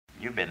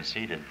You've been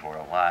seated for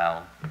a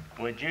while.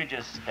 Would you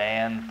just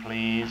stand,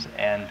 please,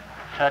 and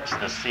touch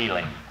the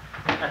ceiling?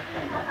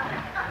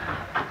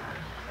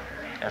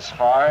 As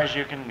far as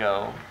you can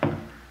go.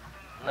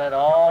 Let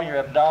all your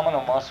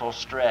abdominal muscles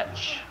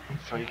stretch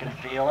so you can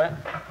feel it.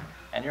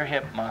 And your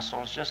hip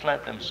muscles, just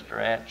let them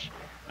stretch.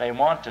 They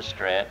want to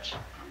stretch.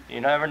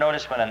 You ever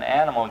notice when an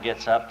animal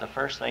gets up, the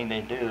first thing they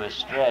do is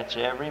stretch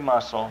every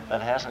muscle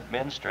that hasn't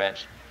been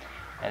stretched.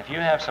 And if you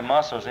have some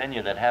muscles in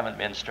you that haven't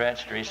been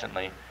stretched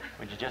recently,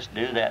 would you just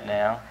do that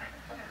now?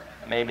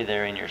 Maybe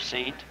they're in your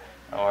seat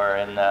or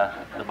in the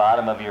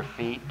bottom of your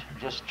feet.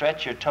 Just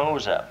stretch your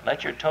toes up.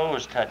 Let your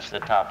toes touch the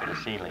top of the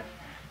ceiling.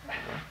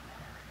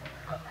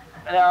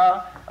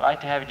 Now, I'd like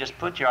to have you just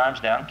put your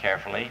arms down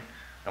carefully.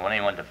 Don't want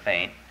anyone to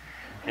faint.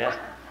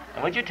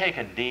 And would you take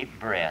a deep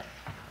breath,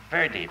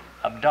 very deep,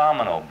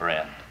 abdominal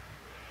breath,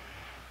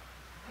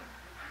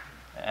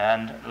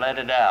 and let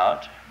it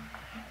out.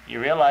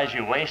 You realize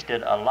you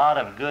wasted a lot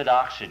of good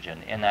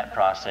oxygen in that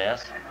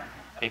process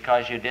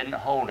because you didn't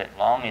hold it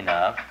long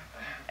enough,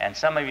 and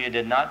some of you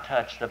did not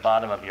touch the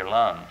bottom of your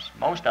lungs.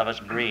 Most of us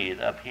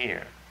breathe up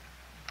here,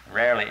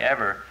 rarely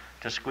ever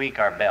to squeak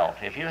our belt.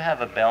 If you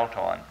have a belt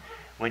on,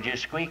 would you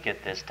squeak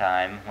it this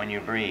time when you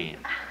breathe?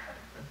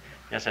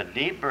 Just a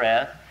deep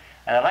breath,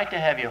 and I'd like to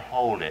have you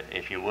hold it,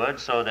 if you would,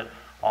 so that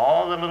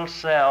all the little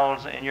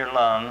cells in your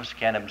lungs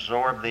can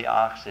absorb the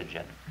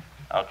oxygen.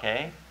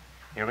 Okay?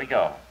 Here we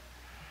go.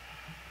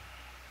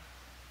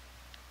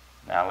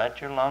 Now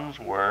let your lungs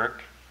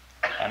work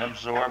and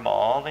absorb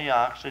all the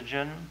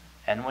oxygen.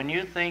 And when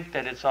you think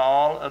that it's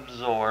all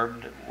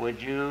absorbed,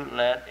 would you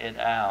let it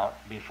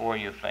out before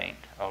you faint?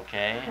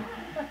 Okay?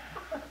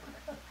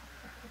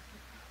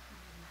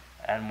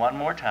 And one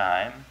more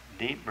time,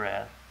 deep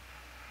breath.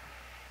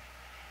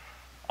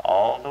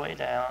 All the way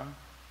down.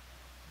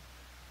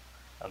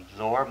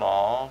 Absorb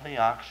all the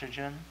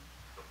oxygen.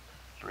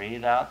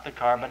 Breathe out the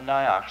carbon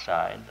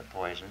dioxide, the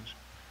poisons.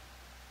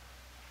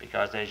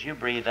 Because as you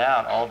breathe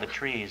out, all the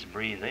trees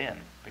breathe in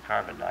the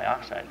carbon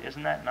dioxide.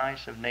 Isn't that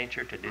nice of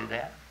nature to do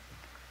that?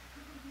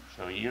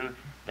 So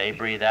they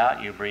breathe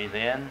out, you breathe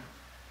in.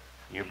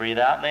 You breathe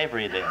out, they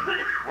breathe in.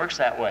 Works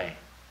that way.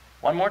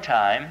 One more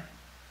time.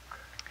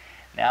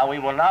 Now we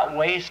will not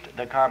waste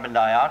the carbon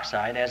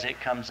dioxide as it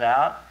comes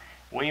out.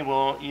 We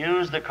will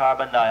use the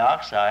carbon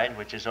dioxide,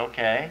 which is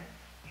okay,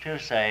 to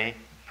say,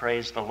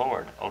 praise the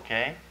Lord,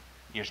 okay?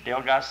 You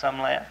still got some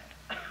left?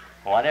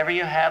 Whatever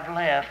you have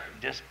left,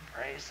 just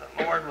praise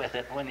the Lord with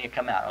it when you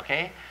come out,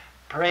 okay?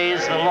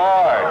 Praise the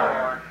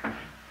Lord.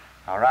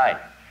 All right.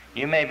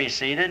 You may be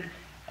seated,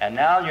 and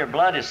now your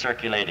blood is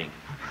circulating.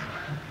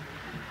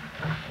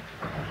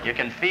 You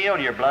can feel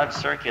your blood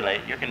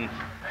circulate. In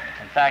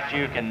fact,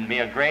 you can be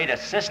a great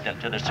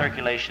assistant to the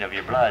circulation of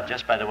your blood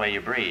just by the way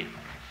you breathe.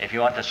 If you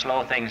want to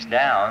slow things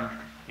down,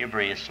 you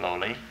breathe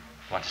slowly.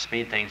 If you want to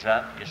speed things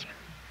up, just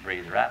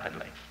breathe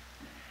rapidly.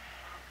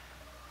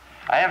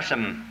 I have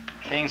some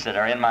things that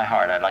are in my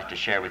heart I'd like to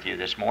share with you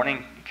this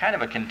morning. Kind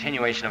of a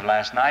continuation of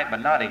last night,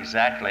 but not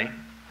exactly.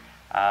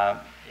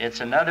 It's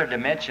another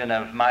dimension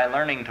of my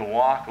learning to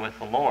walk with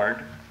the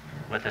Lord,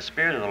 with the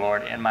Spirit of the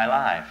Lord in my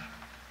life.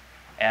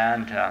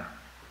 And,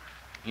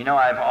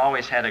 I've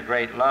always had a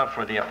great love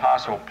for the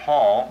Apostle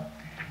Paul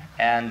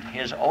and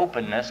his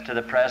openness to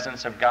the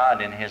presence of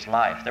God in his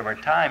life. There were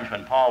times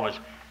when Paul was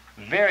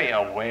very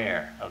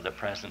aware of the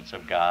presence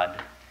of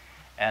God,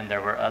 and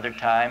there were other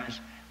times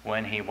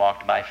when he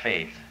walked by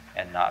faith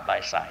and not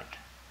by sight.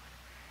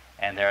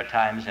 And there are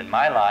times in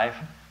my life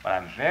when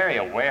I'm very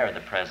aware of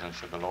the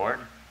presence of the Lord,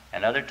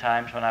 and other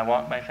times when I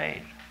walk by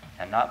faith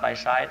and not by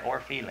sight or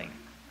feeling.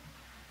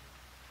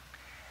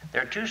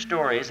 There are two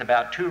stories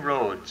about two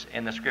roads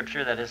in the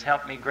Scripture that has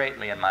helped me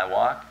greatly in my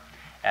walk,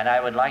 and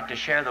I would like to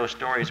share those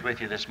stories with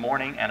you this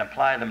morning and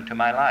apply them to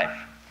my life.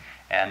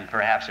 And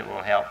perhaps it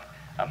will help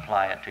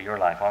apply it to your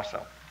life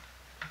also.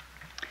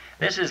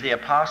 This is the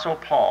Apostle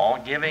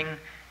Paul giving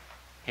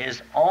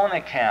his own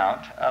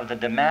account of the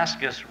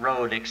Damascus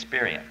Road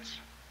experience.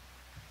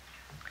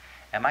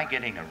 Am I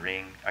getting a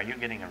ring? Are you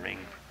getting a ring?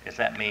 Is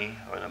that me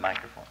or the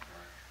microphone?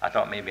 I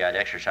thought maybe I'd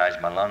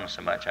exercised my lungs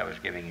so much I was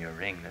giving you a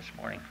ring this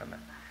morning from the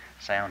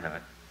sound of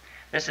it.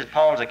 This is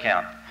Paul's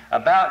account.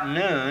 About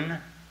noon,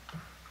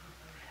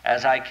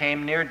 as I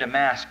came near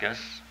Damascus,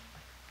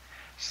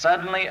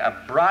 suddenly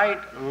a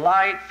bright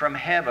light from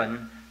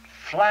heaven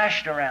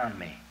flashed around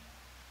me.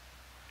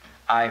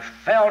 I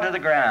fell to the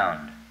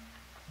ground.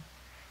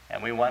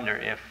 And we wonder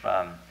if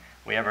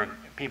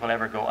people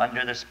ever go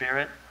under the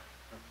Spirit.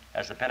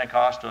 As the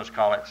Pentecostals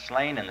call it,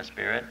 slain in the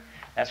Spirit.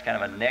 That's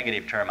kind of a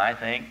negative term, I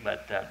think,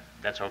 but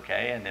that's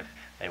okay. And if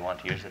they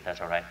want to use it,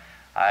 that's all right.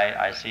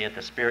 I see it,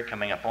 the Spirit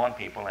coming upon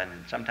people, and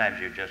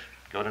sometimes you just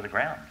go to the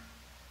ground.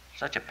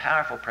 Such a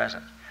powerful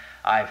presence.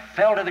 I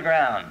fell to the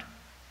ground,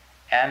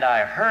 and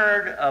I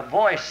heard a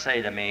voice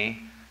say to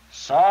me,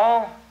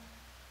 Saul,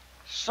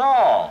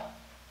 Saul,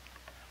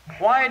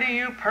 why do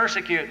you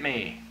persecute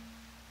me?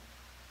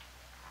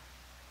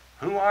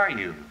 Who are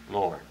you,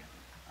 Lord?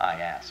 I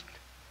asked.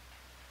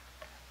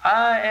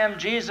 I am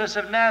Jesus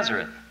of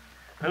Nazareth,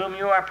 whom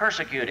you are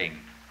persecuting.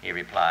 he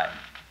replied.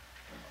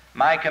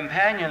 My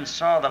companions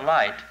saw the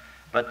light,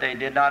 but they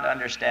did not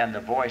understand the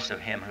voice of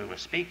him who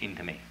was speaking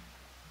to me.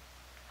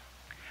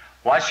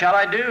 What shall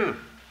I do?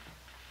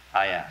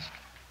 I asked.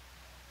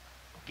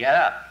 Get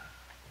up,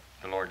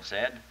 the Lord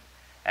said,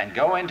 and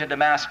go into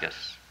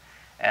Damascus,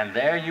 and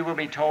there you will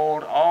be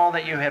told all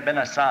that you have been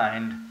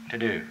assigned to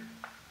do.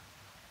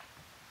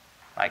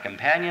 My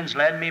companions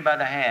led me by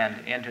the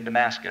hand into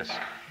Damascus,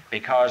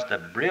 because the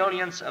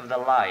brilliance of the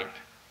light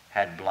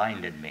had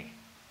blinded me.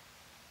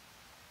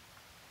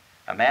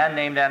 A man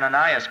named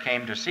Ananias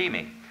came to see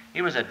me.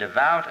 He was a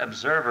devout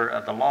observer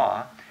of the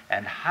law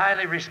and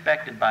highly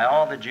respected by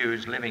all the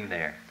Jews living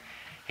there.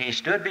 He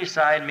stood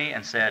beside me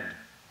and said,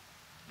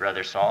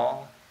 Brother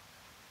Saul,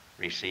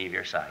 receive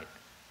your sight.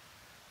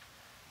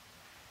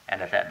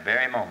 And at that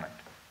very moment,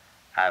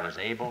 I was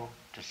able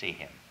to see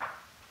him.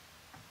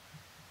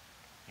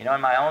 You know,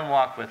 in my own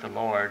walk with the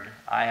Lord,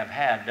 I have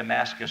had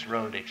Damascus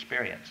Road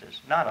experiences.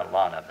 Not a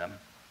lot of them,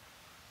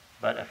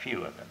 but a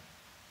few of them.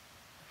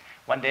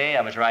 One day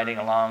I was riding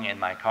along in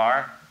my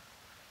car.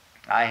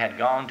 I had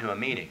gone to a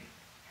meeting.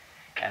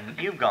 And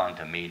you've gone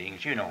to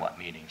meetings. You know what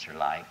meetings are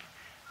like.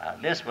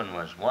 This one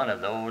was one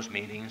of those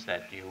meetings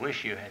that you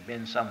wish you had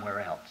been somewhere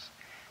else.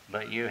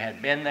 But you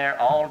had been there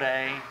all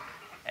day,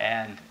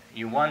 and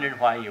you wondered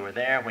why you were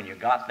there when you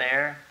got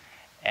there.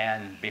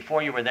 And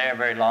before you were there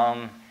very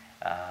long,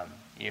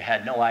 you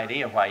had no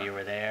idea why you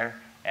were there.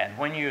 And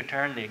when you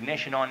turned the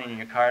ignition on in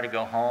your car to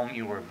go home,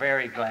 you were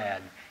very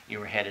glad you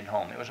were headed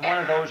home. It was one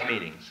of those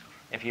meetings.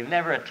 If you've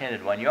never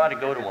attended one, you ought to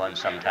go to one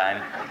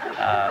sometime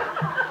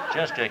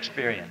just to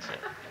experience it.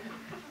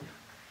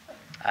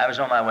 I was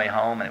on my way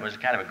home, and it was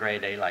kind of a gray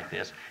day like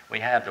this. We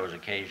have those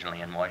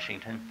occasionally in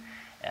Washington.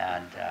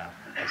 And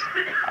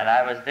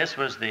this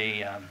was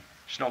the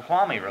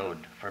Snoqualmie Road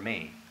for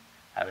me.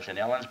 I was in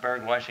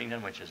Ellensburg,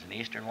 Washington, which is in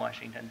eastern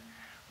Washington,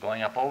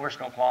 going up over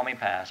Snoqualmie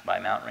Pass by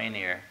Mount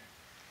Rainier.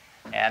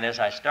 And as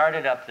I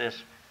started up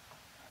this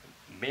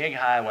big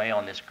highway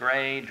on this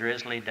gray,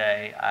 drizzly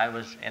day, I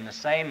was in the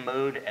same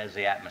mood as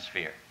the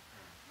atmosphere.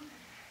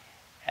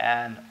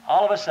 And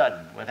all of a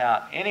sudden,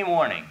 without any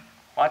warning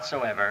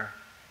whatsoever,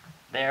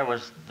 there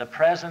was the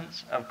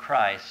presence of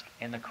Christ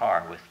in the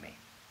car with me.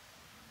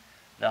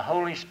 The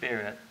Holy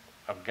Spirit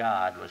of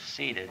God was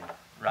seated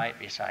right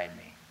beside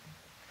me.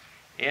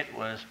 It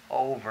was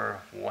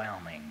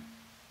overwhelming.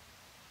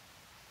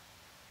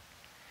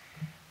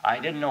 I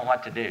didn't know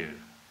what to do.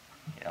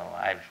 You know,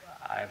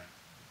 I've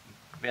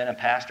been a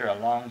pastor a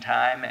long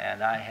time,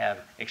 and I have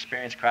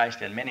experienced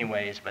Christ in many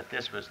ways, but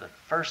this was the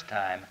first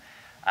time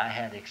I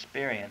had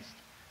experienced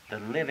the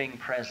living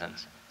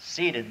presence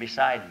seated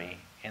beside me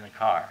in the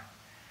car.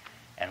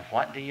 And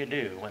what do you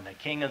do when the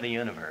King of the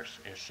universe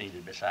is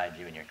seated beside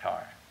you in your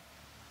car?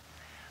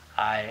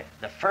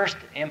 The first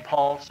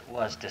impulse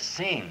was to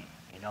sing.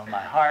 You know,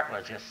 my heart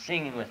was just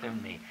singing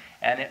within me.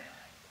 And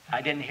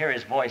I didn't hear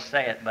his voice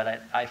say it,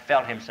 but I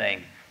felt him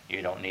saying,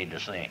 "You don't need to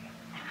sing."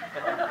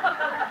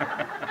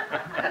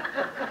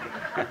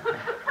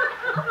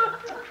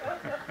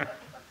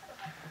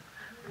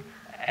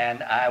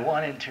 And I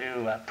wanted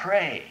to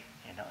pray.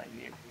 You know,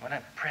 when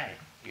I pray,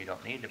 you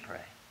don't need to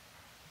pray.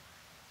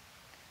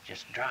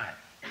 Just drive.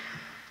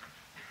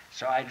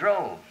 So I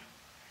drove,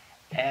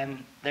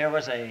 and there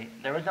was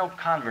no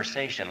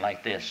conversation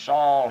like this,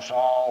 Saul,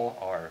 Saul,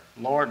 or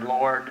Lord,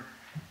 Lord.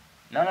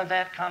 None of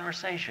that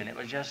conversation. It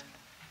was just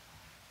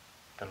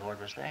the Lord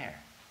was there.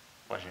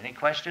 Wasn't any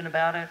question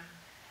about it.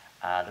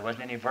 There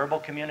wasn't any verbal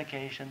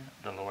communication.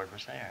 The Lord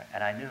was there,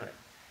 and I knew it.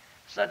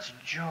 Such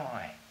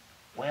joy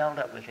welled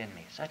up within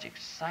me, such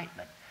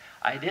excitement.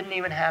 I didn't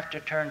even have to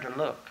turn to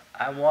look.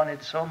 I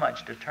wanted so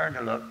much to turn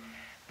to look,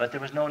 but there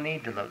was no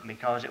need to look,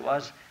 because it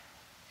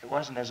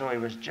wasn't as though he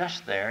was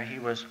just there. He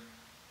was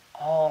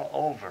all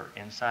over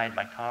inside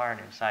my car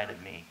and inside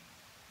of me.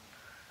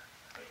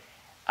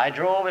 I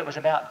drove. It was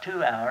about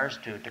 2 hours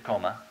to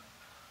Tacoma,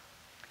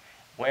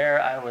 where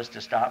I was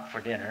to stop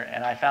for dinner,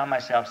 and I found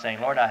myself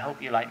saying, "Lord, I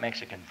hope you like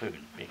Mexican food,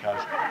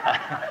 because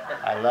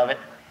I love it."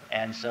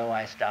 And so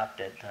I stopped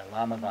at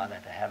La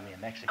Mavada to have me a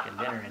Mexican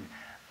dinner. And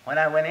when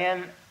I went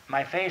in,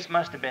 my face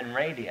must have been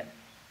radiant.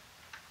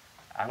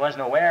 I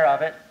wasn't aware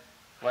of it.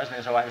 It wasn't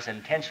as though I was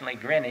intentionally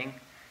grinning.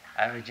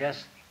 I was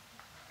just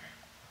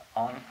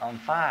on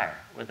fire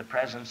with the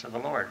presence of the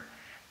Lord.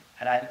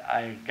 And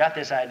I got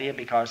this idea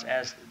because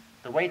as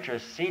the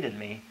waitress seated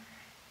me,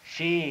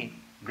 she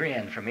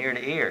grinned from ear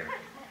to ear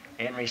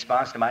in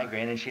response to my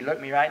grin, and she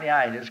looked me right in the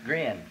eye and just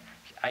grinned.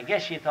 I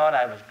guess she thought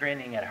I was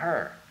grinning at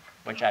her,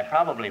 which I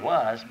probably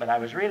was, but I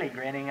was really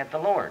grinning at the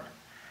Lord.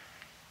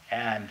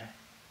 And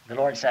the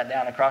Lord sat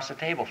down across the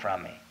table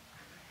from me,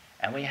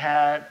 and we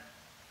had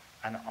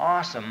an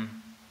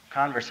awesome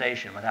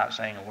conversation without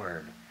saying a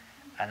word.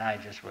 And I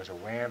just was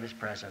aware of his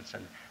presence,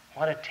 and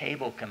what a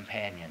table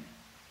companion.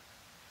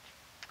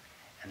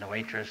 And the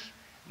waitress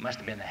must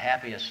have been the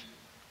happiest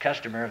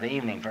customer of the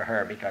evening for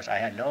her, because I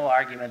had no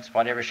arguments.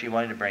 Whatever she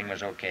wanted to bring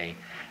was okay.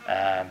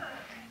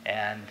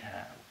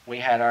 We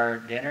had our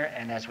dinner,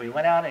 and as we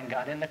went out and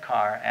got in the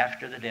car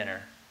after the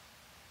dinner,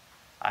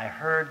 I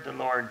heard the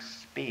Lord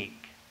speak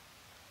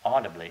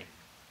audibly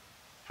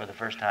for the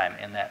first time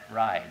in that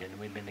ride, and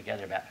we'd been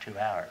together about 2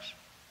 hours.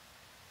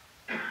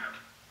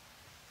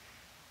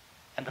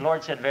 And the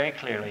Lord said very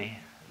clearly,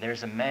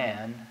 there's a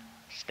man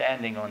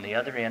standing on the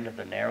other end of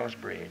the Narrows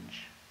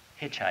Bridge,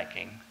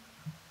 hitchhiking.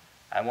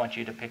 I want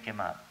you to pick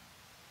him up.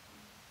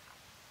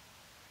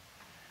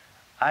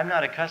 I'm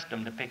not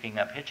accustomed to picking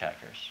up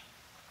hitchhikers,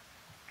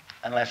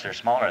 unless they're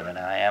smaller than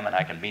I am and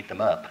I can beat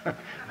them up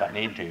if I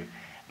need to.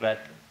 But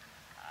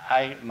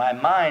my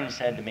mind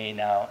said to me,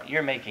 now,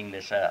 you're making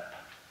this up.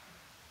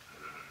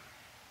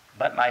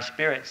 But my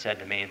spirit said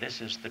to me,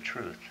 this is the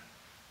truth.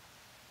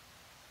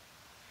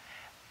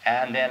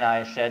 And then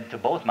I said to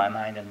both my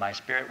mind and my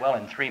spirit, well,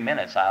 in 3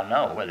 minutes I'll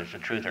know whether it's the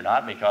truth or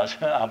not, because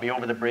I'll be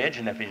over the bridge,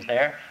 and if he's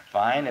there,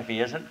 fine. If he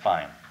isn't,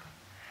 fine.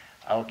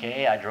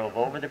 Okay, I drove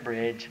over the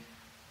bridge,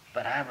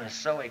 but I was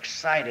so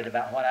excited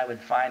about what I would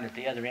find at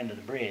the other end of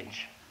the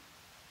bridge.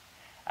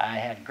 I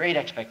had great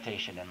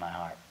expectation in my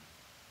heart.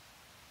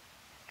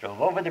 Drove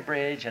over the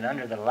bridge, and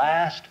under the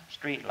last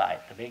street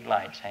light, the big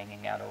lights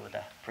hanging out over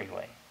the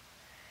freeway,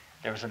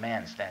 there was a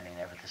man standing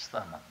there with his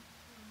thumb up.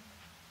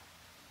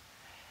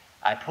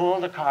 I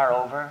pulled the car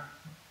over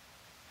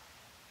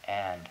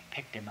and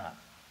picked him up.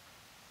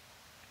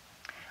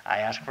 I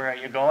asked, where are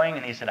you going?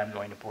 And he said, I'm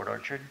going to Port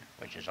Orchard,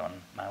 which is on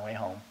my way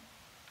home.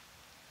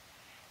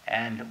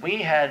 And we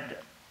had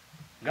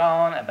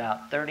gone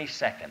about 30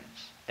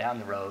 seconds down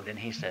the road, and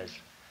he says,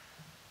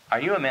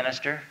 are you a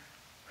minister?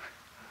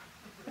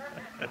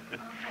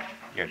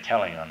 You're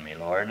telling on me,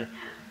 Lord.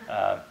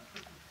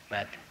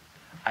 But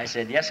I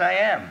said, yes, I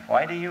am.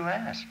 Why do you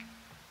ask?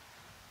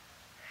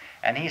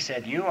 And he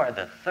said, you are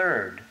the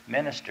third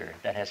minister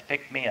that has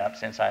picked me up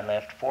since I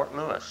left Fort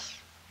Lewis,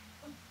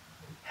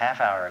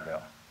 half-hour ago.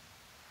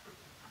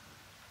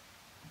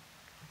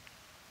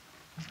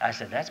 I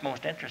said, that's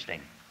most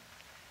interesting.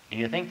 Do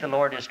you think the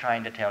Lord is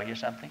trying to tell you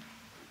something?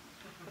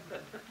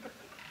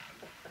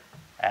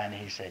 And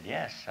he said,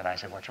 yes. And I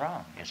said, what's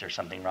wrong? Is there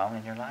something wrong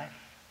in your life?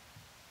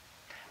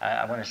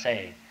 I want to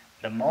say,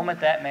 the moment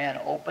that man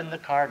opened the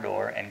car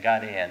door and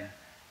got in,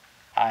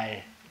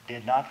 I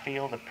did not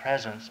feel the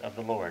presence of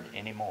the Lord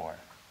anymore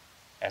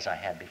as I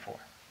had before.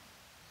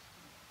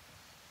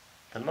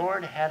 The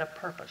Lord had a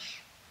purpose,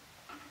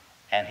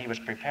 and he was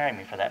preparing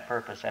me for that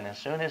purpose. And as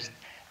soon as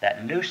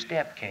that new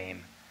step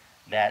came,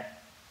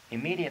 that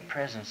immediate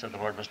presence of the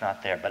Lord was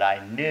not there, but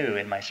I knew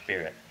in my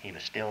spirit he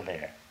was still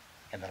there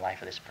in the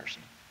life of this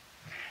person.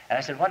 And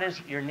I said, what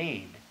is your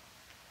need?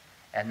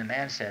 And the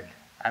man said,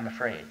 I'm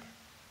afraid.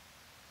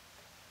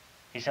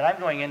 He said, I'm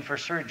going in for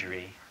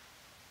surgery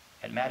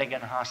at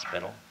Madigan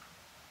Hospital.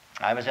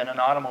 I was in an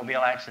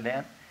automobile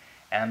accident,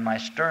 and my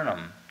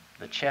sternum,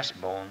 the chest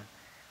bone,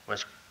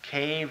 was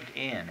caved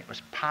in. It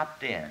was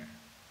popped in.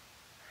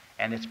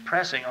 And it's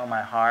pressing on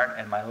my heart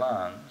and my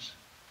lungs.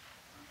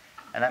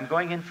 And I'm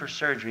going in for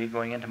surgery,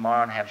 going in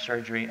tomorrow and have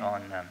surgery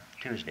on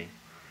Tuesday.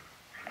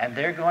 And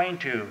they're going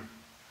to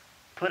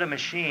put a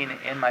machine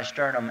in my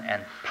sternum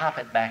and pop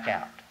it back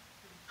out.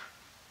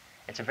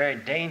 It's a very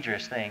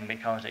dangerous thing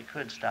because it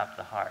could stop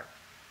the heart.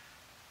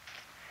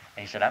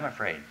 And he said, I'm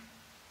afraid.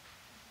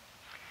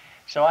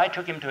 So I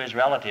took him to his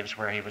relatives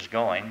where he was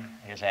going,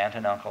 his aunt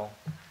and uncle.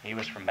 He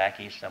was from back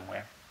east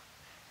somewhere.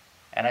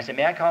 And I said,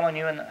 may I call on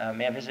you and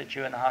may I visit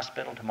you in the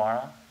hospital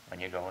tomorrow when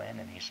you go in?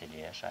 And he said,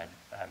 yes, I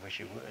wish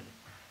you would.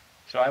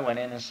 So I went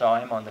in and saw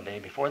him on the day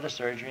before the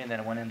surgery, and then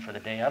I went in for the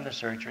day of the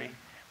surgery.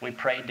 We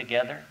prayed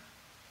together.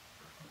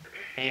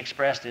 He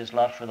expressed his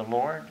love for the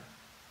Lord,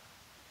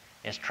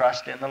 his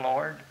trust in the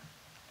Lord,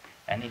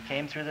 and he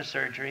came through the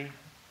surgery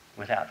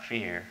without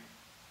fear,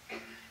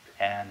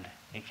 and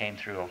he came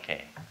through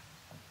okay.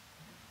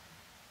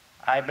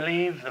 I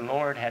believe the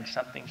Lord had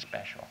something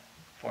special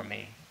for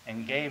me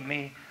and gave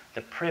me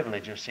the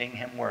privilege of seeing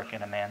him work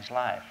in a man's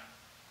life.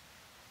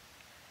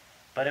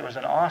 But it was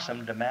an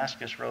awesome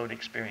Damascus Road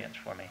experience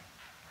for me.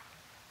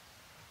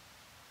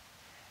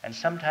 And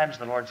sometimes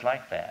the Lord's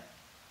like that.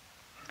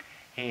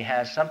 He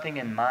has something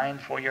in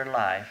mind for your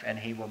life, and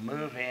he will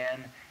move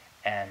in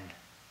and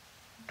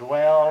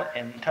dwell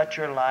and touch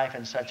your life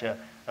in such a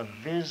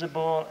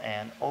visible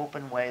and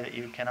open way that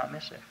you cannot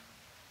miss it.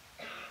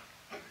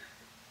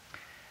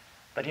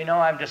 But you know,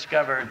 I've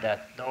discovered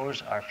that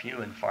those are few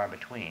and far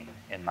between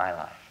in my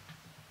life.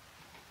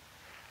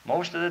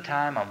 Most of the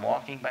time I'm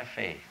walking by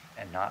faith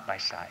and not by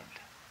sight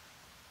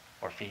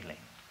or feeling.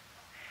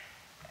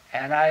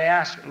 And I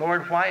ask,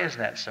 Lord, why is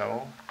that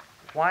so?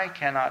 Why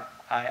cannot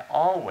I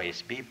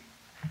always be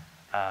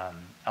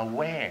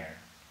aware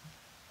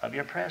of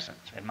your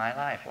presence in my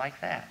life like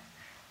that?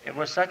 It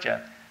was such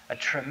a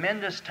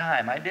tremendous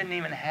time. I didn't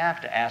even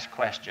have to ask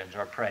questions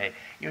or pray.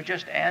 You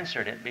just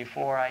answered it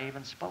before I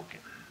even spoke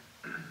it.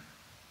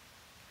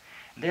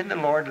 Then the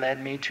Lord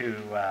led me to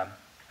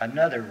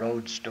another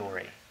road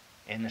story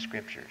in the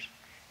Scriptures.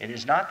 It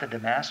is not the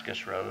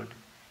Damascus Road.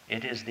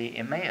 It is the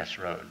Emmaus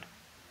Road.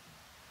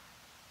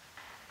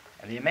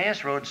 And the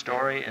Emmaus Road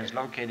story is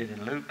located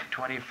in Luke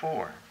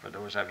 24, for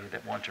those of you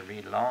that want to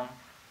read along.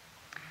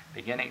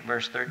 beginning at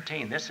verse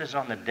 13. This is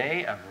on the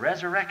day of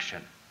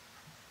resurrection,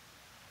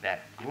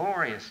 that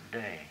glorious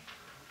day.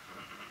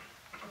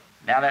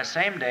 Now that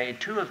same day,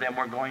 two of them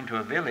were going to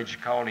a village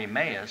called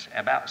Emmaus,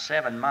 about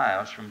 7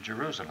 miles from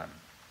Jerusalem.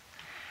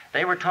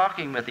 They were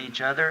talking with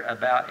each other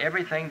about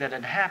everything that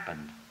had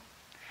happened.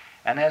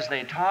 And as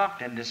they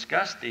talked and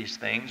discussed these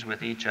things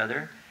with each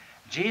other,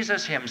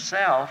 Jesus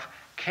himself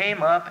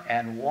came up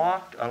and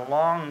walked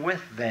along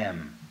with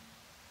them.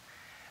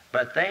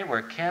 But they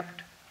were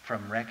kept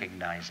from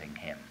recognizing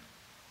him.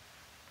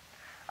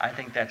 I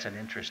think that's an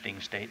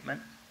interesting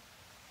statement.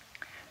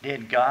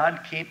 Did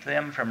God keep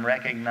them from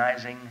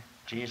recognizing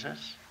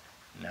Jesus?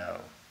 No.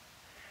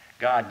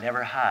 God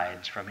never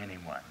hides from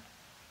anyone.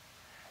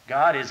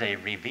 God is a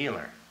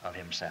revealer of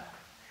himself.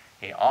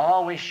 He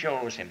always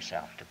shows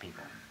himself to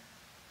people.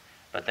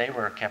 But they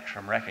were kept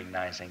from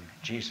recognizing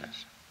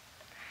Jesus.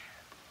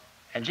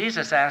 And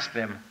Jesus asked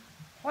them,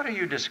 "What are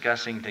you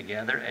discussing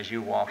together as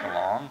you walk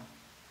along?"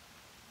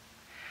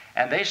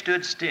 And they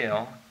stood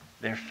still,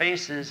 their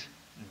faces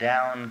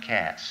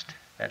downcast.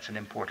 That's an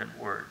important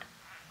word,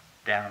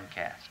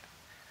 downcast.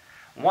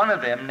 One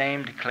of them,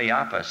 named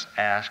Cleopas,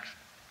 asked,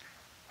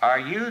 "Are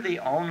you the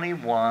only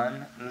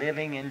one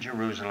living in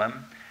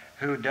Jerusalem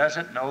who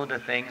doesn't know the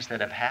things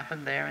that have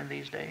happened there in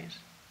these days?"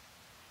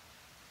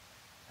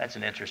 That's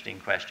an interesting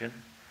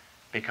question,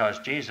 because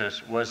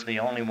Jesus was the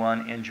only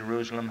one in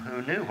Jerusalem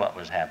who knew what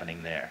was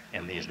happening there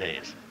in these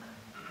days.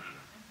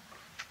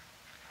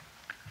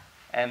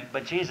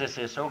 But Jesus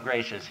is so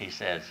gracious, he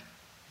says,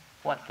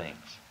 "What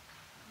things?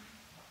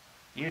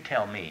 You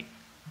tell me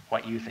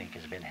what you think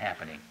has been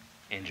happening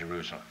in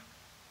Jerusalem."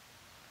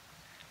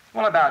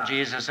 "Well, about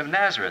Jesus of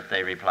Nazareth,"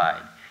 they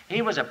replied.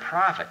 "He was a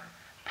prophet,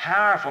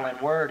 powerful in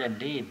word and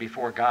deed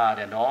before God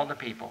and all the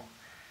people.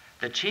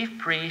 The chief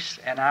priests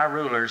and our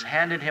rulers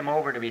handed him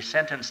over to be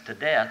sentenced to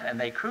death, and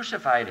they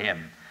crucified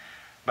him.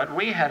 But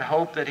we had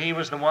hoped that he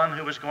was the one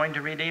who was going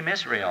to redeem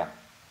Israel.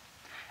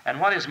 And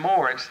what is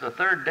more, it's the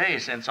 3rd day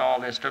since all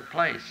this took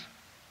place.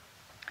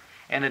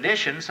 In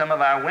addition, some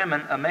of our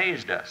women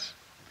amazed us.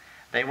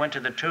 They went to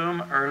the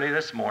tomb early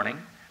this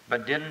morning,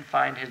 but didn't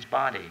find his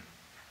body.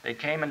 They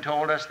came and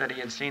told us that he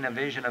had seen a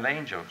vision of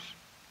angels,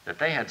 that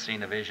they had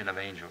seen a vision of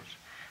angels,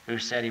 who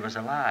said he was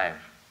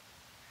alive.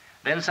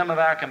 Then some of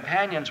our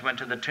companions went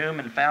to the tomb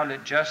and found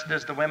it just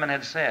as the women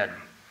had said,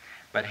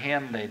 but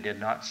him they did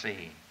not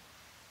see."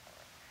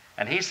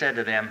 And he said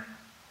to them,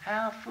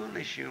 "How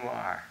foolish you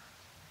are,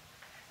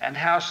 and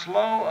how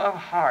slow of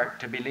heart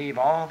to believe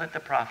all that the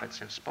prophets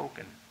have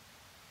spoken.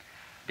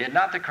 Did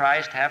not the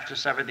Christ have to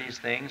suffer these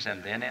things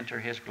and then enter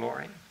his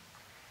glory?"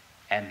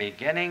 And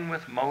beginning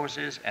with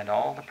Moses and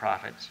all the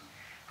prophets,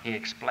 he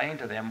explained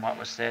to them what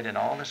was said in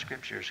all the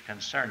scriptures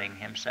concerning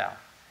himself.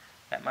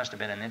 That must have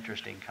been an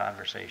interesting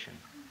conversation,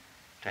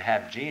 to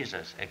have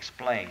Jesus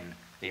explain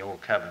the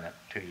Old Covenant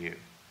to you,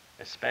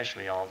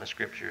 especially all the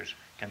scriptures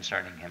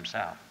concerning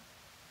himself.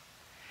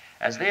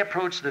 As they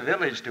approached the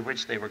village to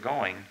which they were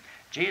going,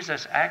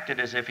 Jesus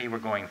acted as if he were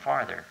going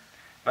farther,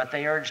 but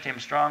they urged him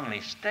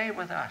strongly, "Stay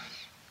with us,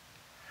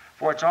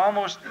 for it's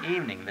almost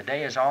evening, the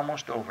day is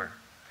almost over."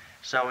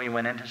 So he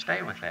went in to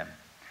stay with them.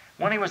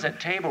 When he was at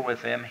table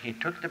with them, he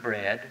took the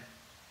bread,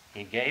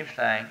 he gave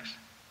thanks,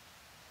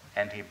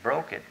 and he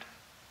broke it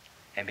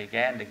and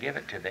began to give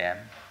it to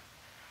them.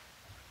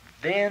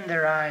 Then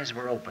their eyes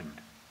were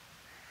opened,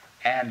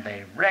 and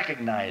they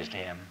recognized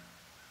him,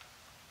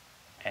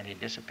 and he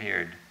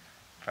disappeared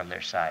from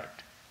their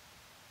sight.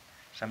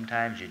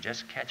 Sometimes you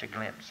just catch a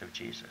glimpse of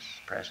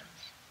Jesus'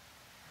 presence,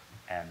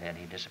 and then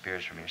he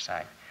disappears from your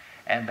sight.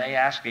 And they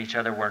asked each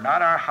other, "Were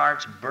not our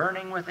hearts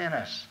burning within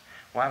us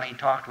while he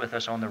talked with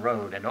us on the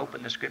road and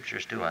opened the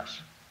scriptures to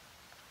us?"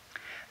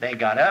 They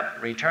got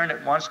up, returned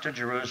at once to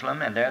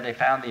Jerusalem, and there they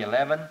found the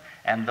 11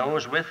 and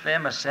those with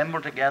them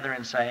assembled together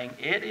and saying,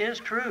 "It is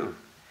true,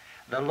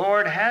 the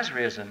Lord has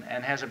risen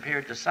and has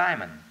appeared to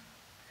Simon."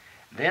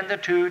 Then the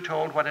two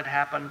told what had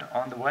happened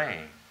on the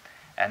way,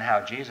 and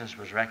how Jesus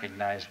was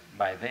recognized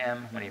by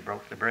them when he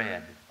broke the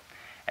bread.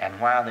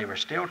 And while they were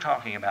still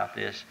talking about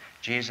this,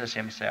 Jesus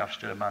himself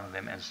stood among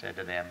them and said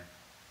to them,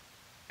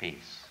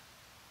 "Peace.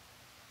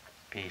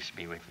 Peace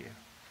be with you."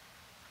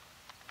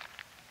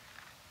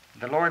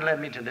 The Lord led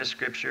me to this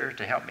scripture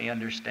to help me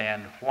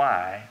understand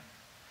why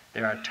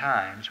there are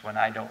times when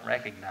I don't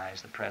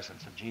recognize the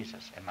presence of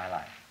Jesus in my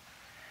life.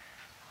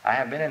 I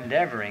have been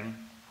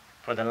endeavoring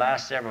for the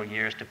last several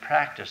years to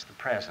practice the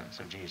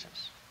presence of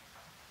Jesus.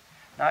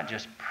 Not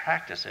just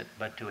practice it,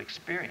 but to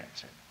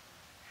experience it,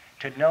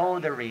 to know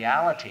the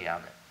reality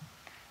of it.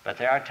 But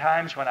there are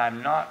times when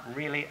I'm not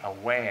really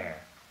aware.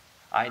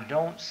 I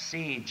don't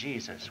see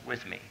Jesus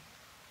with me.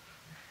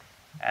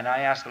 And I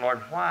ask the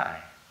Lord,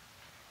 why?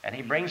 And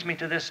he brings me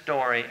to this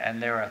story,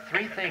 and there are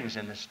 3 things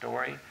in this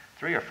story,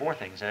 3 or 4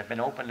 things that have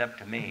been opened up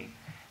to me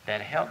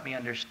that help me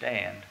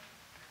understand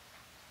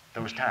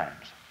those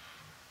times.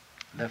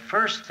 The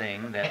first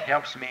thing that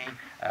helps me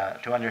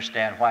to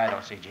understand why I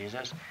don't see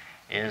Jesus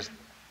is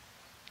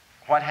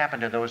what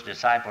happened to those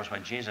disciples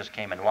when Jesus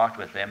came and walked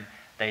with them.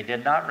 They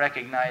did not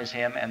recognize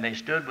him, and they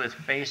stood with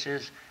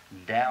faces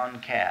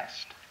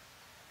downcast.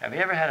 Have you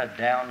ever had a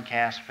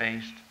downcast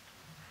face?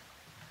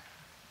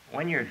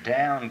 When you're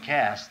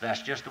downcast,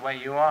 that's just the way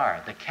you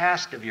are. The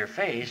cast of your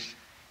face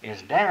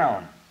is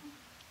down,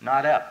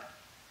 not up.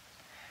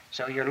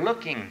 So you're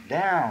looking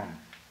down.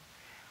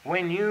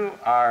 When you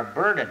are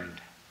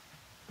burdened,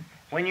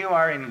 when you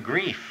are in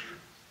grief,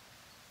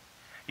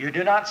 you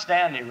do not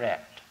stand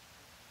erect.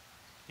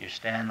 You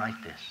stand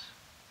like this,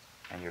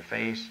 and your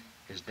face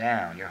is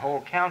down. Your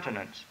whole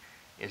countenance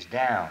is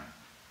down.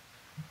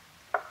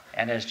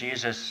 And as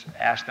Jesus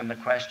asked them the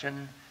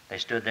question, they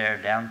stood there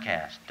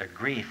downcast. Their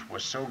grief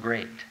was so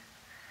great,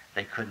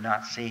 they could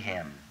not see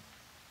him.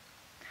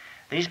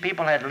 These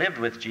people had lived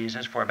with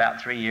Jesus for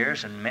about 3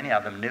 years, and many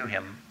of them knew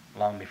him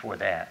long before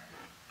that.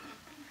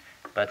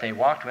 But they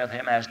walked with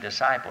him as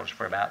disciples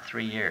for about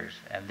 3 years.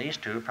 And these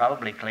two,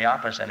 probably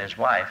Cleopas and his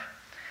wife,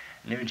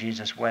 knew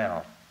Jesus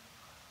well.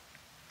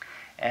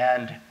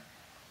 And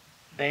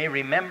they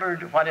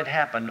remembered what had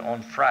happened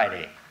on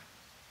Friday.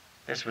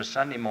 This was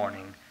Sunday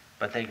morning,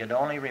 but they could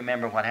only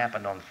remember what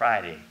happened on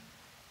Friday.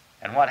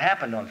 And what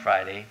happened on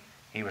Friday,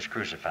 he was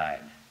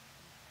crucified.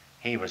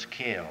 He was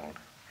killed.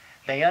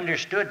 They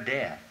understood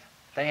death.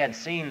 They had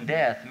seen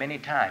death many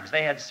times.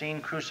 They had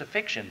seen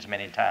crucifixions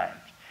many times.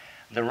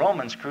 The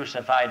Romans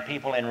crucified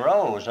people in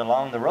rows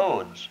along the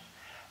roads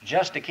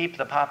just to keep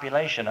the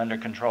population under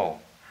control.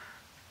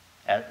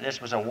 This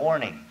was a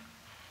warning.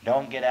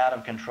 Don't get out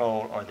of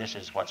control, or this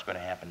is what's going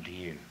to happen to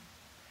you.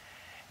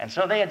 And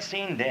so they had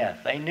seen death.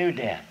 They knew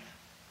death.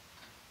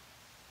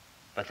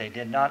 But they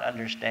did not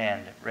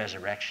understand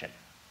resurrection.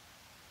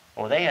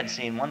 Oh, they had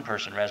seen one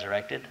person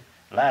resurrected,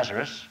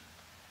 Lazarus,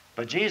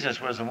 but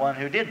Jesus was the one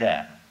who did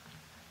that.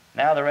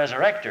 Now the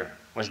resurrector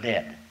was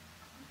dead.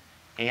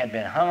 He had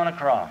been hung on a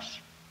cross.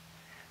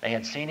 They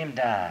had seen him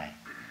die.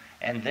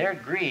 And their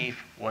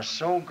grief was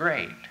so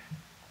great,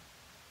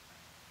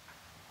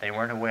 they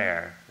weren't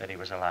aware that he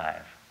was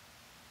alive.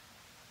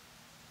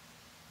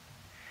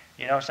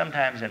 You know,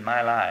 sometimes in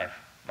my life,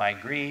 my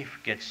grief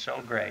gets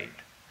so great,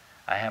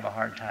 I have a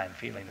hard time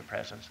feeling the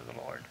presence of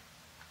the Lord.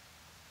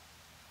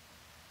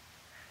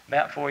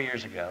 About 4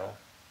 years ago,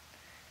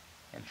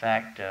 in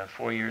fact,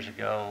 4 years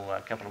ago,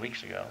 a couple of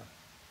weeks ago,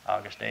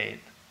 August 8th,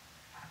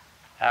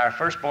 our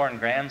firstborn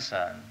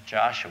grandson,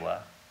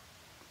 Joshua,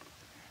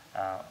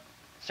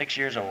 6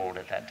 years old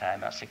at that time,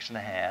 about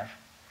 6.5,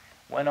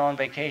 went on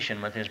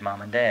vacation with his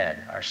mom and dad,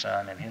 our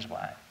son and his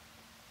wife.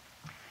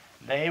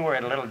 They were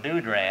at a little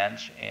dude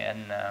ranch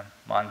in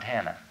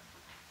Montana.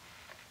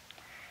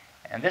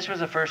 And this was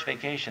the first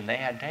vacation they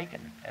had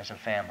taken as a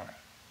family.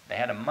 They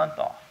had a month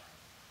off.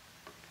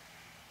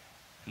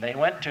 They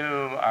went to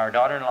our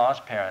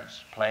daughter-in-law's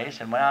parents' place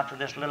and went out to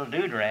this little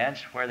dude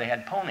ranch where they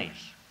had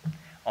ponies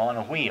on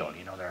a wheel.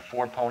 You know, there are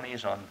 4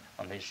 ponies on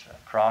these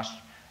cross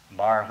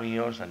bar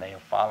wheels, and they'll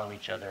follow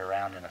each other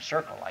around in a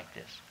circle like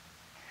this.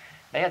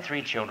 They had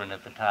 3 children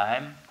at the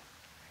time,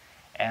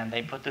 and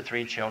they put the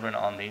 3 children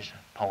on these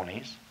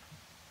ponies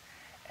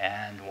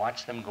and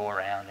watched them go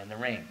around in the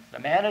ring. The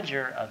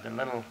manager of the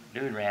little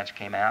dude ranch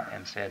came out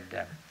and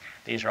said,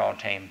 these are all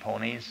tame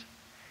ponies,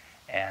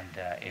 and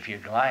if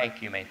you'd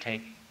like, you may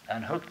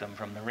unhook them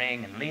from the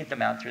ring and lead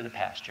them out through the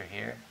pasture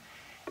here,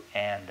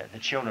 and the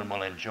children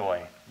will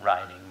enjoy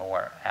riding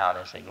more out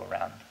as they go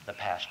around the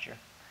pasture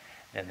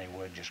than they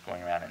would just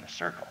going around in a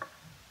circle.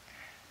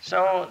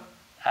 So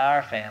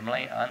our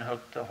family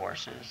unhooked the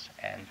horses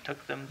and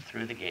took them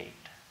through the gate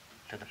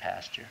to the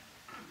pasture.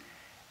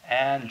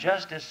 And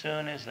just as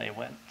soon as they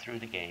went through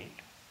the gate,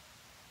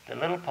 the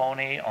little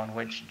pony on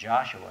which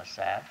Joshua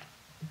sat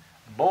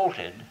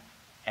bolted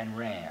and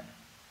ran.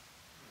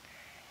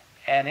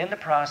 And in the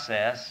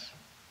process,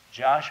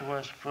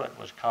 Joshua's foot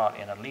was caught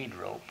in a lead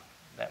rope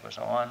that was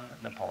on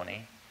the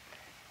pony,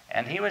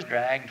 and he was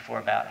dragged for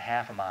about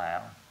half a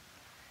mile.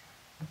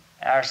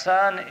 Our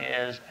son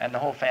and the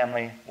whole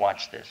family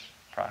watched this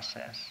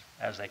process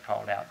as they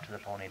called out to the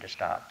pony to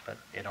stop, but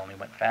it only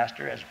went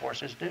faster as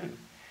horses do.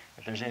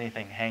 If there's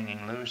anything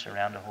hanging loose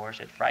around a horse,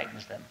 it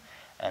frightens them,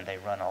 and they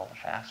run all the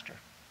faster.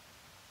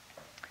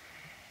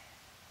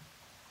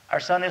 Our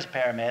son is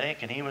paramedic,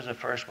 and he was the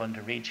first one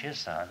to reach his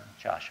son,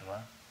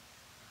 Joshua,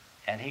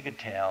 and he could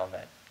tell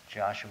that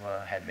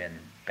Joshua had been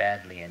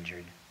badly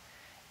injured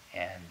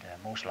and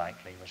most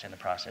likely was in the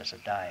process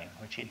of dying,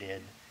 which he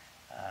did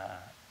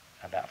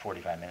about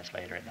 45 minutes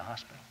later in the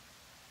hospital.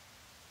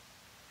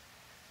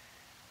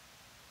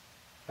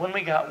 When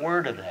we got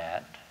word of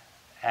that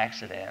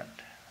accident,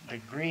 the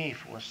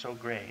grief was so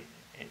great.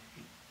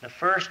 The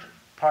first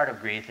part of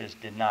grief is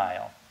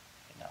denial,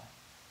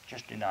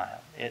 just denial.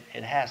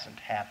 It hasn't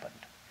happened.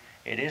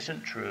 It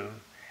isn't true,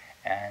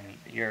 and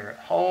your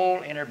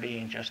whole inner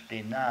being just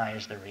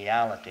denies the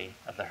reality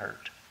of the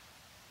hurt.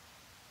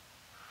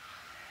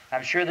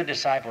 I'm sure the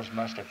disciples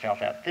must have felt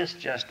that. This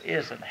just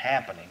isn't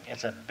happening.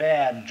 It's a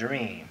bad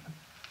dream.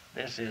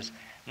 This is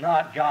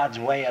not God's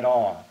way at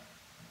all.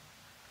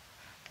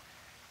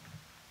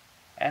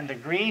 And the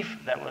grief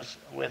that was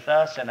with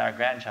us and our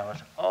grandchild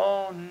was,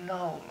 oh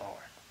no,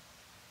 Lord.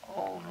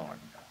 Oh Lord,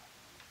 no.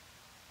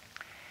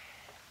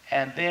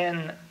 And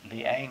then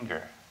the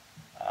anger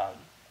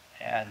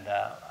And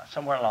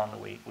somewhere along the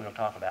week, we'll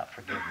talk about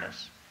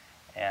forgiveness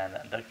and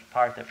the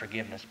part that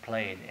forgiveness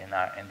played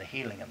in the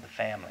healing of the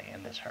family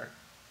in this hurt.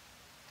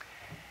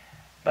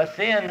 But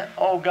then,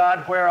 oh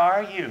God, where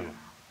are you?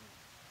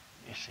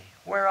 You see,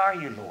 where are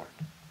you, Lord,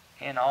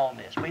 in all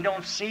this? We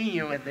don't see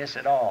you in this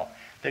at all.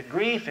 The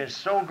grief is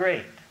so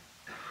great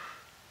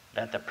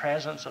that the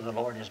presence of the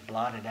Lord is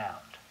blotted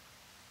out.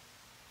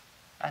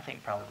 I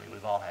think probably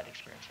we've all had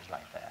experiences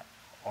like that.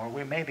 Or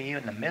we may be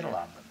in the middle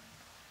of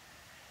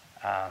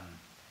them.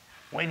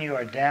 When you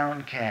are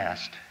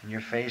downcast and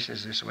your face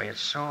is this way, it's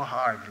so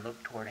hard to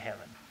look toward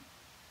heaven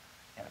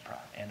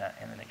in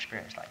an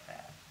experience like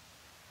that.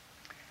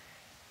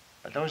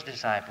 But those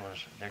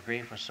disciples, their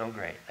grief was so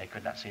great, they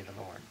could not see the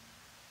Lord.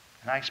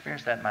 And I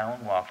experienced that in my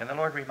own walk. And the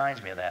Lord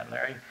reminds me of that.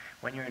 Larry,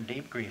 when you're in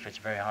deep grief, it's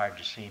very hard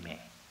to see me.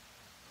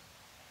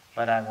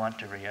 But I want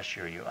to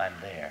reassure you, I'm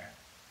there.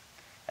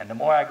 And the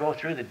more I go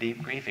through the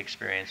deep grief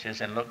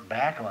experiences and look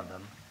back on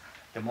them,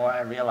 the more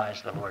I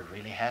realize the Lord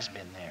really has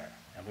been there.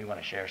 And we want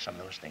to share some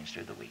of those things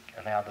through the week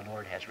of how the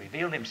Lord has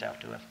revealed himself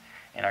to us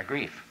in our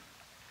grief.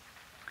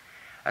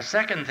 A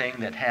second thing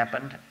that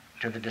happened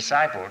to the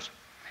disciples,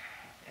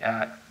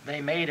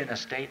 they made in a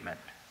statement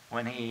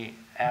when he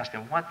asked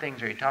them, what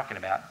things are you talking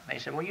about? They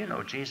said, well, you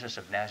know Jesus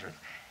of Nazareth.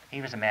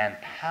 He was a man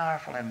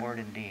powerful in word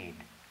and deed.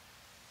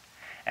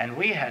 And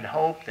we had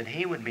hoped that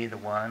he would be the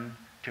one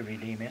to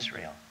redeem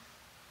Israel.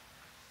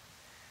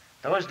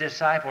 Those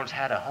disciples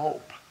had a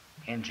hope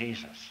in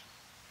Jesus.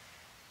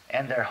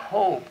 And their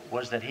hope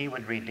was that he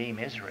would redeem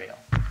Israel.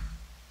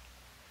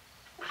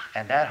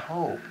 And that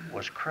hope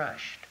was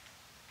crushed.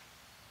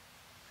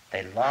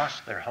 They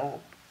lost their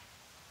hope.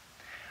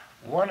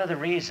 One of the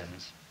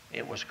reasons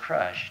it was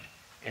crushed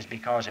is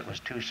because it was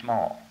too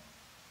small.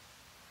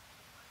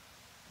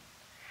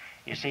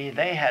 You see,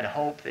 they had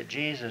hope that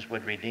Jesus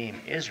would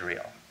redeem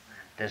Israel,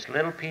 this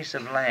little piece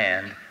of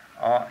land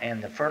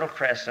in the Fertile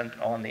Crescent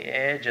on the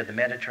edge of the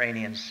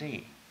Mediterranean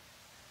Sea,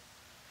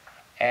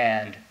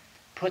 and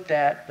put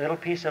that little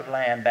piece of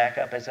land back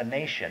up as a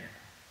nation,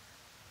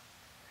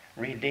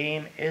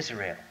 redeem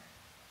Israel.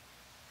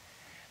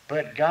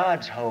 But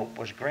God's hope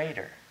was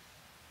greater.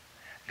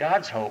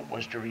 God's hope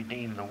was to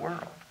redeem the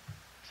world.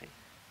 See,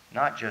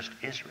 not just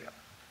Israel,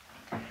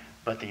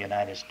 but the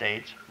United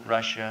States,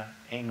 Russia,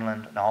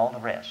 England, and all the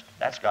rest.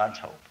 That's God's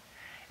hope,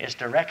 is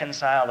to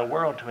reconcile the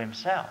world to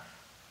himself.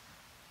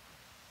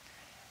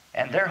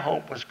 And their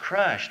hope was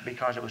crushed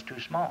because it was too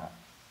small.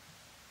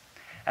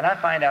 And I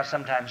find out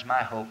sometimes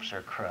my hopes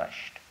are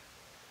crushed.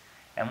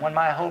 And when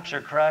my hopes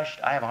are crushed,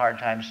 I have a hard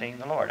time seeing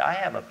the Lord. I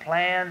have a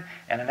plan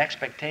and an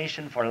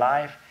expectation for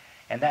life,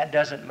 and that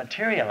doesn't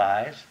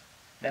materialize,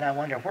 then I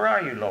wonder, where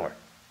are you, Lord?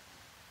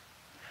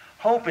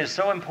 Hope is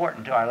so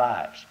important to our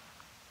lives.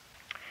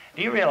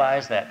 Do you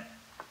realize that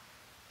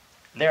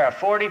there are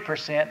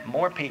 40%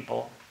 more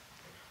people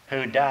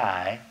who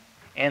die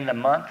in the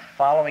month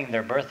following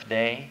their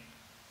birthday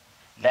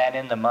than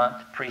in the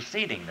month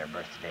preceding their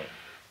birthday?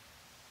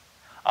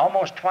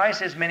 Almost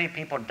twice as many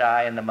people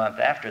die in the month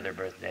after their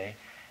birthday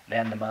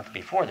than the month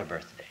before their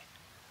birthday.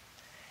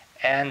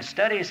 And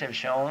studies have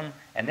shown,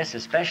 and this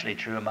is especially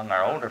true among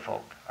our older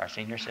folk, our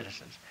senior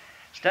citizens,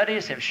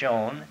 studies have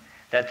shown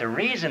that the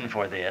reason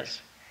for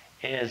this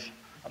is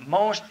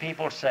most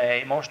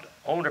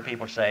older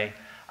people say,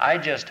 I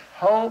just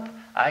hope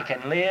I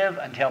can live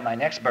until my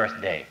next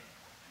birthday.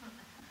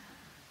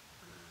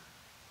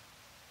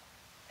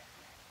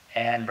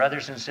 And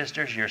brothers and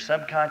sisters, your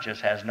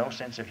subconscious has no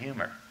sense of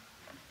humor.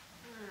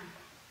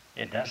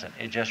 It doesn't.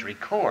 It just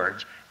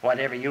records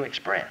whatever you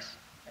express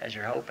as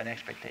your hope and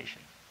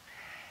expectation.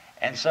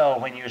 And so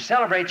when you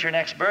celebrate your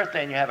next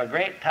birthday and you have a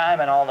great time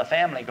and all the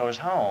family goes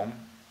home,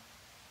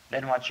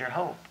 then what's your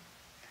hope?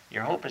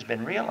 Your hope has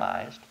been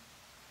realized,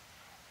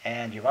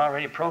 and you've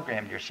already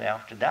programmed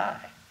yourself to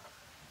die.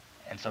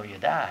 And so you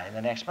die in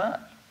the next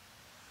month.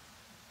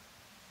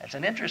 That's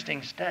an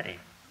interesting study.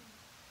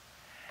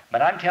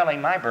 But I'm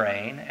telling my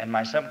brain and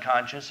my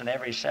subconscious and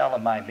every cell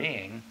of my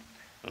being,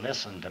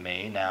 listen to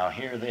me, now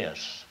hear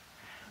this.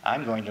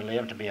 I'm going to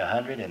live to be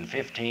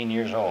 115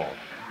 years old.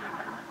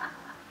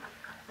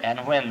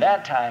 And when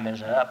that time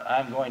is up,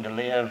 I'm going to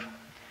live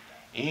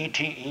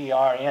eternally.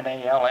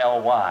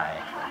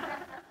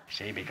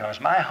 See, because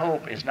my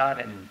hope is not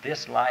in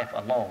this life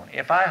alone.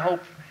 If I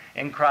hope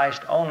in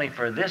Christ only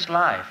for this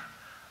life,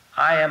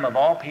 I am of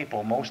all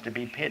people most to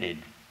be pitied,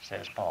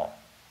 says Paul.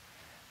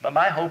 But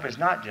my hope is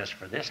not just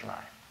for this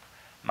life.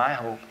 My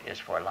hope is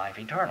for life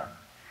eternal.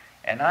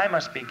 And I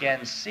must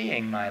begin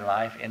seeing my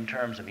life in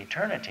terms of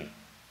eternity.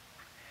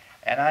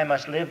 And I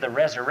must live the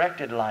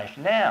resurrected life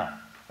now,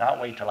 not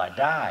wait till I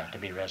die to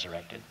be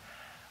resurrected.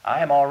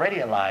 I am already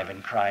alive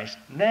in Christ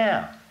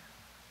now.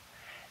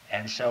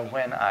 And so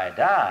when I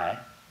die,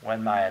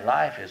 when my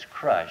life is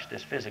crushed,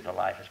 this physical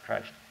life is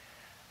crushed,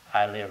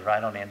 I live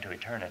right on into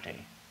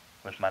eternity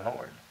with my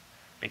Lord.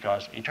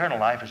 Because eternal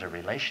life is a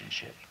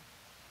relationship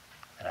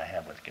that I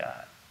have with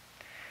God.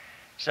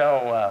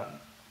 So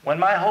when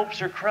my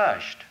hopes are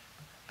crushed,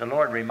 the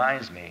Lord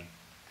reminds me,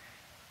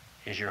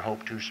 is your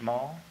hope too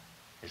small?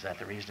 Is that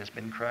the reason it's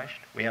been crushed?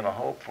 We have a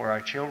hope for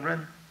our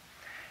children.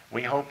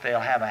 We hope they'll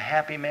have a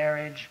happy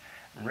marriage,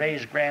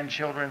 raise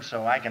grandchildren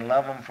so I can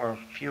love them for a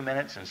few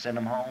minutes and send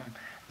them home.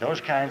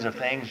 Those kinds of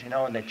things,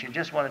 that you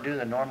just want to do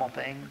the normal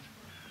things.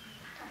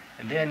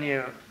 And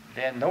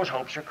then those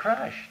hopes are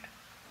crushed.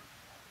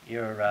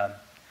 Your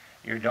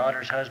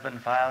daughter's husband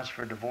files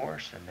for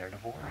divorce and they're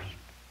divorced.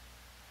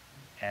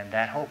 And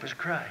that hope is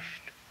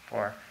crushed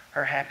for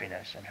her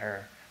happiness and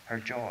her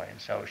joy. And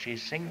so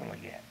she's single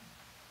again.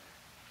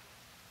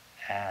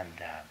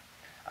 And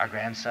our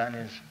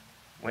grandson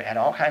we had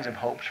all kinds of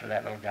hopes for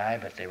that little guy,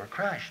 but they were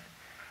crushed.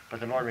 But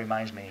the Lord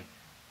reminds me,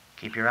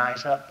 keep your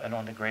eyes up and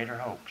on the greater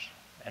hopes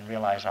and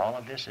realize all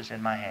of this is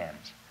in my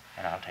hands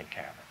and I'll take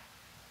care of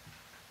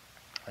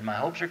it. When my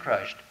hopes are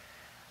crushed,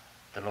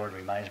 the Lord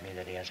reminds me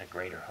that he has a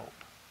greater hope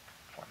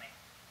for me.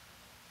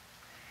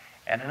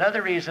 And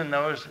another reason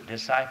those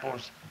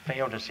disciples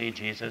failed to see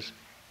Jesus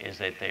is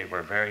that they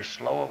were very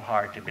slow of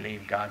heart to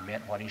believe God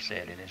meant what he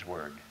said in his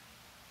word.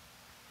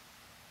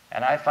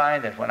 And I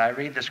find that when I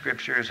read the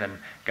scriptures and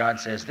God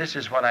says, this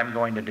is what I'm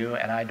going to do,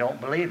 and I don't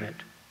believe it,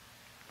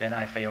 then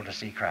I fail to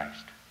see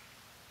Christ.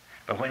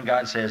 But when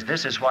God says,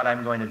 this is what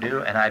I'm going to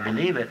do, and I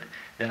believe it,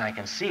 then I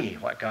can see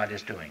what God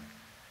is doing.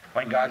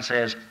 When God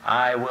says,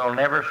 I will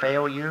never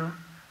fail you,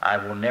 I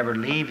will never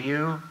leave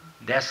you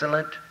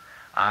desolate,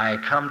 I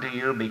come to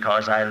you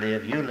because I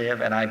live, you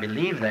live, and I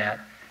believe that,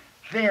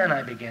 then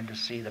I begin to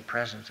see the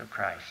presence of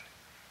Christ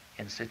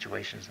in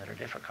situations that are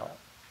difficult.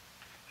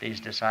 These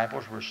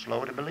disciples were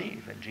slow to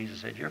believe, and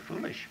Jesus said, you're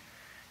foolish.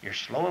 You're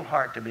slow of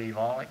heart to believe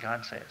all that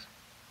God says.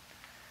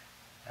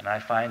 And I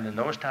find in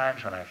those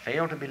times when I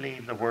fail to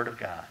believe the Word of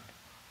God,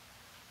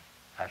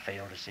 I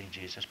fail to see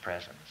Jesus'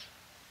 presence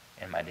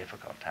in my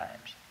difficult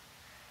times.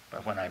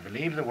 But when I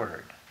believe the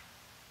Word,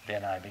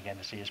 then I begin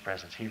to see his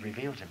presence. He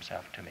reveals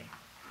himself to me.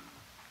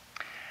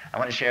 I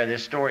want to share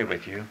this story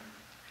with you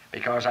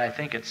because I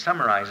think it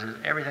summarizes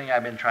everything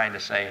I've been trying to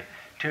say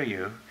to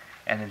you,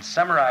 and it's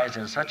summarized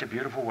in such a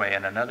beautiful way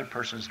in another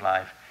person's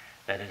life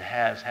that it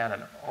has had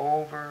an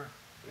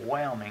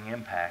overwhelming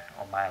impact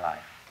on my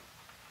life.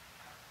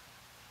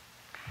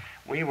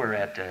 We were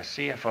at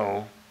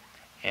CFO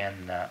in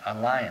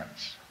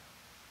Alliance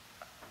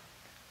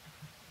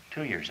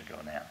 2 years ago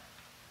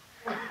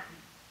now.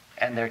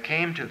 And there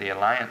came to the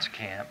Alliance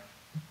camp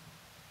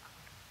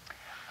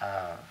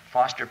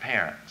foster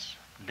parents,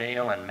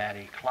 Dale and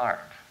Maddie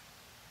Clark.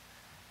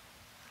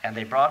 And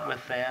they brought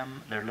with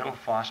them their little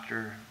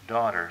foster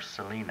daughter,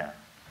 Selena.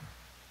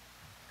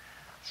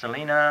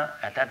 Selena,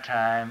 at that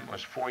time,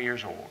 was 4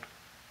 years old.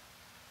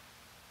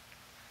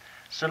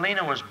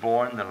 Selena was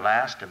born the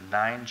last of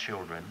 9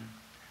 children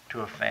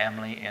to a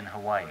family in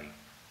Hawaii.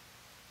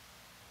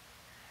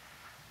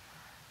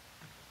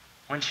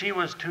 When she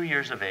was 2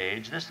 years of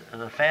age,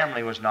 the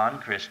family was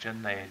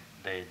non-Christian.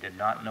 They did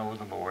not know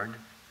the Lord,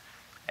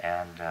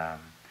 and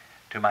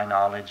to my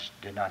knowledge,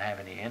 did not have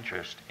any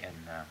interest in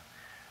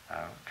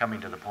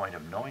coming to the point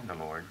of knowing the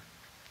Lord.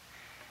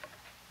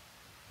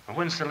 But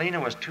when Selena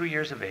was 2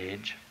 years of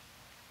age,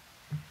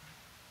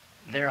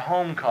 their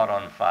home caught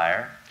on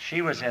fire.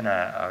 She was in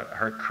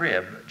her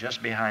crib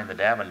just behind the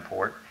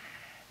Davenport,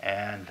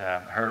 and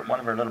one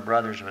of her little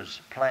brothers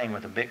was playing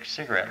with a big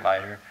cigarette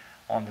lighter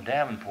on the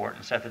Davenport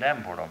and set the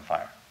Davenport on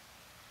fire.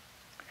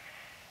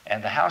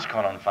 And the house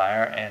caught on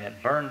fire and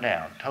it burned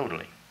down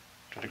totally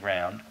to the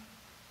ground.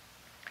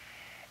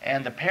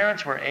 And the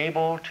parents were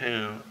able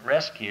to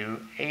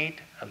rescue 8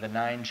 of the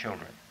 9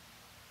 children.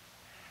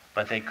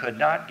 But they could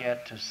not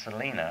get to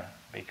Selena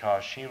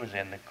because she was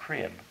in the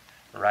crib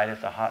right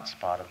at the hot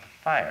spot of the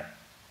fire.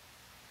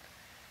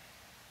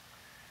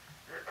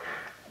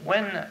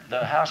 When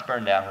the house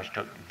burned down, which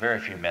took very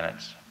few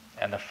minutes,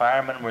 and the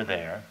firemen were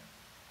there,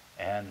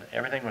 and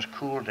everything was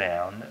cooled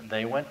down,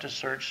 they went to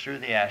search through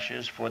the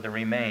ashes for the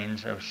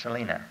remains of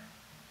Selena.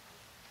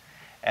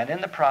 And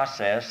in the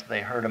process,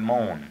 they heard a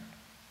moan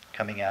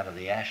coming out of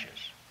the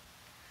ashes,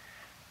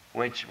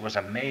 which was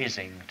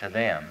amazing to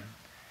them,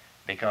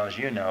 because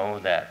you know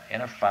that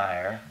in a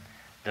fire,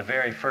 the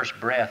very first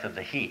breath of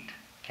the heat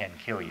can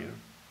kill you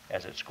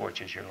as it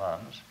scorches your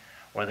lungs,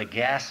 or the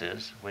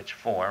gases which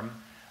form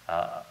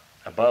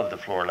above the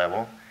floor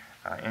level,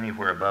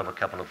 anywhere above a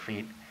couple of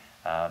feet,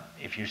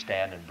 if you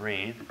stand and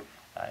breathe,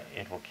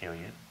 it will kill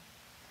you.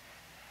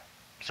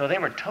 So they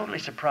were totally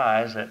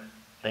surprised that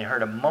they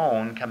heard a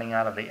moan coming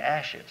out of the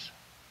ashes.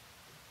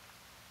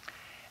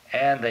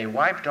 And they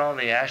wiped all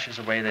the ashes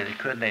away that they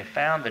could, and they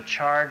found the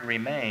charred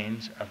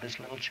remains of this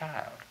little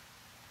child.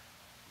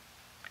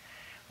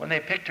 When they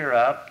picked her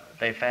up,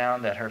 they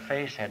found that her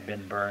face had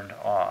been burned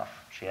off.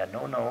 She had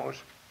no nose,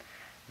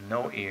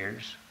 no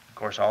ears. Of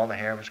course, all the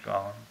hair was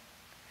gone.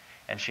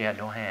 And she had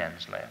no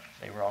hands left.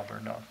 They were all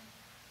burned off.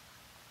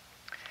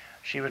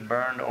 She was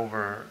burned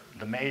over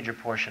the major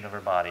portion of her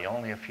body.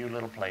 Only a few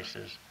little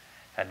places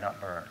had not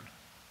burned.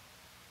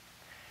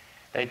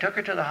 They took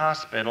her to the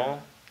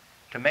hospital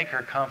to make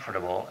her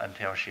comfortable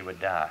until she would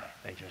die.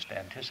 They just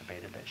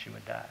anticipated that she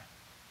would die.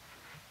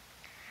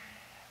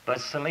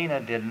 But Selena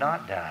did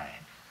not die.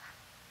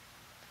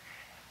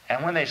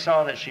 And when they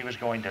saw that she was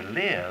going to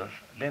live,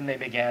 then they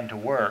began to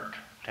work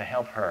to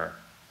help her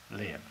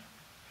live.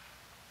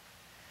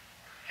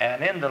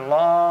 And in the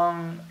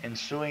long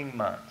ensuing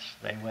months,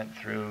 they went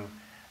through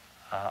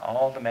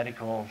all the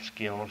medical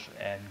skills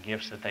and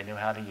gifts that they knew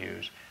how to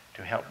use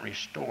to help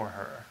restore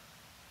her.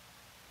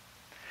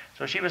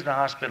 So she was in the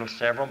hospital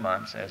several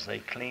months as they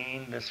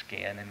cleaned the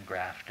skin and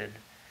grafted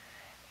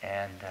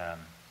and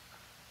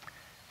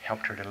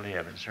helped her to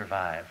live and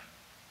survive.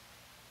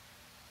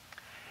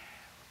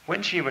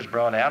 When she was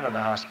brought out of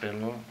the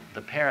hospital,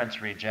 the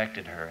parents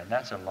rejected her, and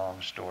that's a long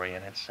story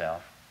in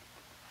itself.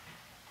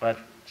 But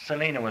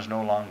Selena was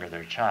no longer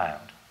their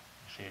child.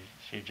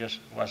 She just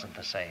wasn't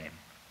the same.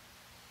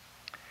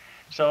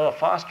 So a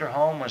foster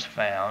home was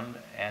found,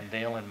 and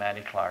Dale and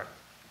Maddie Clark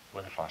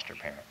were the foster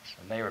parents,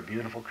 and they were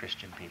beautiful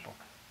Christian people.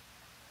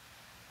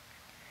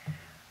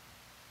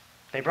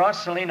 They brought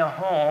Selena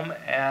home,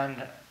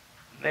 and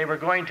they were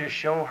going to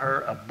show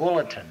her a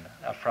bulletin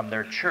from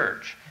their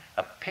church,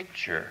 a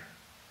picture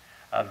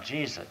of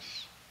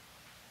Jesus.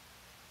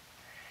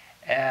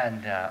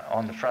 And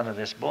on the front of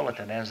this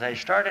bulletin, as they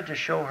started to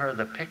show her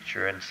the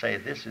picture and say,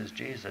 "This is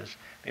Jesus,"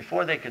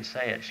 before they could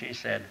say it, she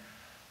said,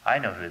 "I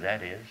know who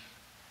that is.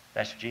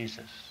 That's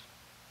Jesus.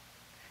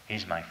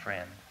 He's my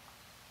friend."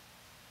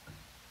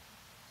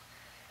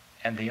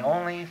 And the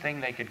only thing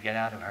they could get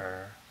out of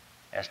her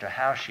as to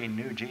how she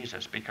knew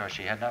Jesus, because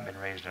she had not been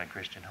raised in a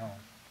Christian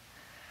home,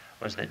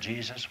 was that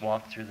Jesus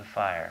walked through the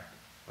fire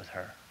with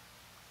her.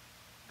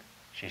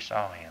 She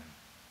saw him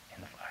in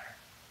the fire.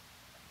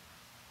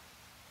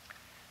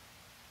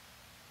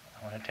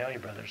 I want to tell you,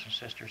 brothers and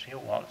sisters, he'll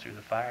walk through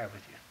the fire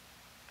with you.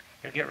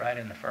 He'll get right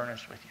in the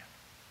furnace with you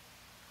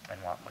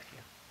and walk with you.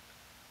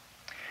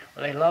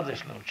 Well, they loved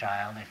this little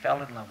child. They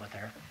fell in love with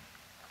her.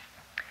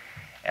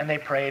 And they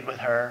prayed with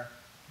her.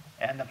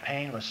 And the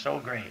pain was so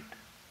great.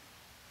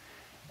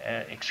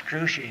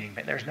 Excruciating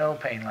pain. There's no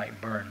pain like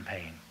burn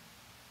pain.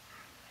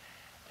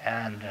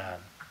 And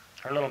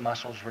her little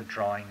muscles were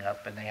drawing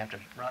up, and they have to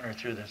run her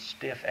through the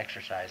stiff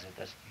exercises,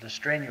 the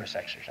strenuous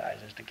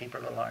exercises to keep her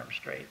little arms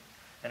straight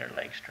and her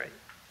legs straight.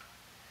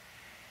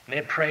 And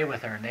they'd pray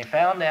with her, and they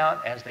found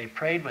out as they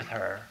prayed with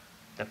her,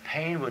 the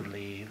pain would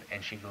leave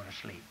and she'd go to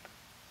sleep.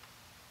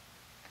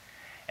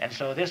 And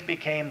so this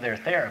became their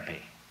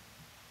therapy.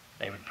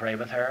 They would pray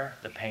with her,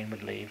 the pain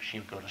would leave, she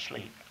would go to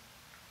sleep.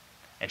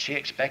 And she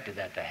expected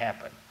that to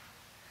happen.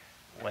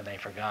 When they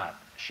forgot,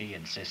 she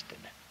insisted.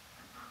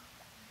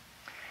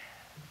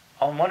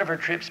 On one of her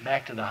trips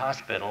back to the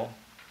hospital,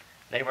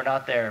 they were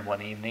not there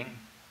one evening,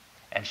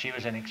 and she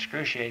was in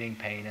excruciating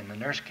pain, and the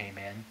nurse came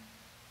in.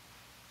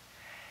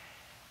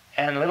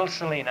 And little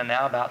Selena,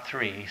 now about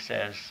 3,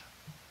 says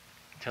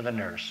to the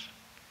nurse,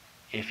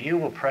 "If you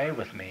will pray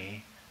with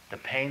me, the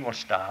pain will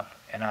stop,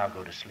 and I'll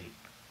go to sleep."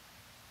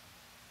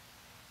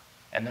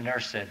 And the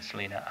nurse said,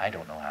 "Selena, I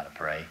don't know how to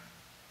pray."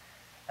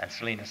 And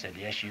Selena said,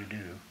 "Yes, you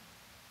do."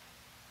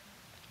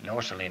 "No,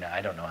 Selena,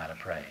 I don't know how to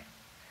pray."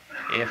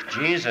 "If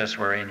Jesus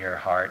were in your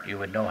heart, you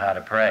would know how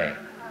to pray."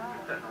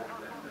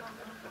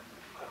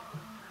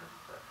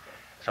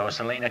 So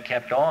Selena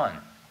kept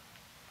on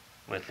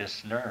with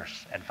this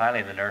nurse. And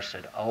finally the nurse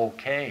said,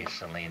 "Okay,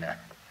 Selena,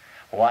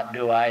 what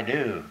do I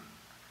do?"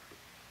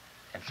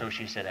 And so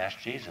she said, "Ask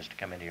Jesus to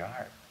come into your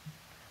heart."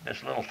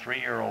 This little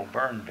 3-year-old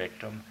burn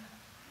victim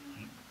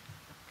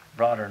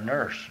brought her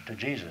nurse to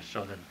Jesus.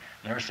 So the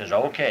nurse says,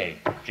 "Okay,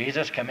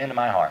 Jesus, come into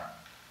my heart."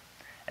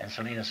 And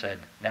Selena said,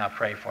 "Now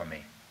pray for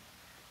me."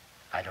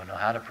 "I don't know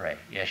how to pray."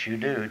 "Yes, you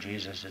do.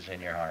 Jesus is in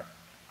your heart."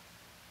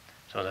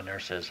 So the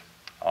nurse says,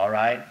 "All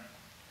right,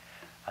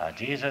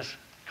 Jesus,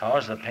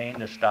 cause the pain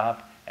to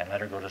stop and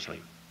let her go to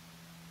sleep."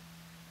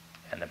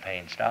 And the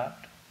pain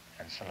stopped,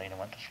 and Selena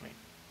went to sleep.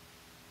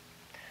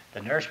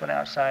 The nurse went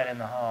outside in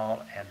the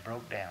hall and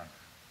broke down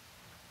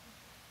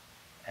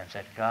and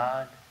said,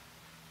 "God,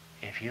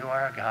 if you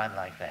are a God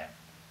like that,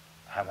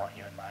 I want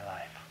you in my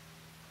life."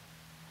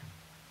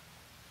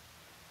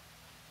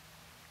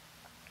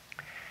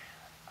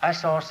 I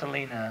saw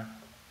Selena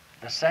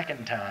the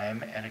second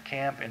time at a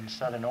camp in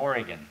southern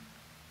Oregon.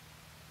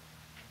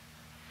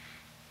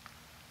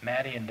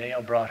 Maddie and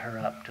Dale brought her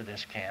up to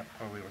this camp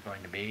where we were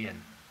going to be,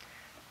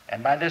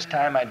 and by this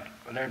time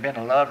there had been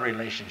a love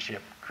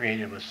relationship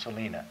created with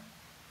Selena.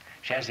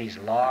 She has these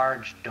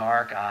large,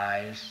 dark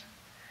eyes,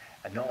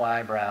 no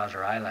eyebrows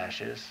or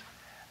eyelashes.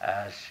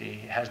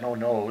 She has no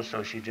nose,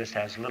 so she just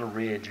has a little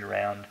ridge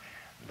around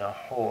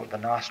the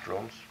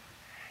nostrils.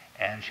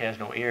 And she has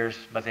no ears,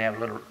 but they have a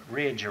little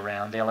ridge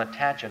around. They'll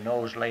attach a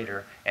nose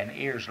later and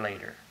ears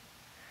later.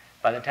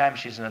 By the time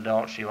she's an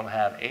adult, she will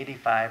have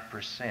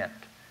 85%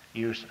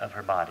 use of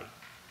her body.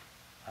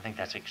 I think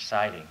that's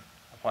exciting,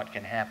 what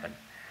can happen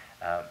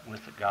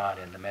with God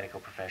and the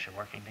medical profession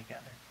working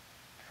together.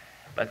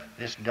 But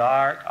this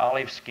dark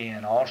olive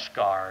skin, all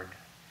scarred.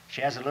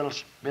 She has a little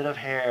bit of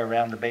hair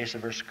around the base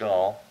of her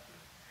skull.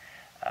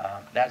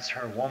 That's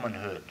her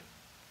womanhood.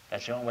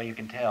 That's the only way you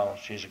can tell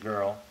she's a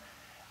girl.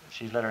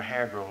 She's let her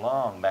hair grow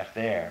long back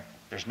there.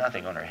 There's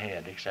nothing on her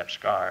head except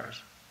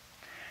scars.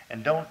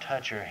 And don't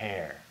touch her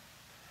hair.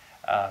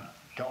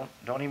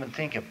 don't even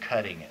think of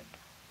cutting it.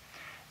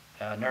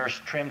 A nurse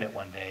trimmed it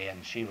one day,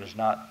 and she was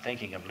not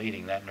thinking of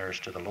leading that nurse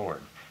to the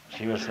Lord.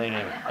 She was thinking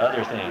of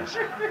other things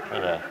for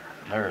the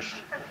nurse.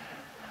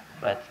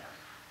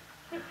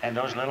 And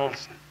those little,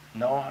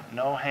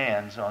 no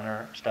hands on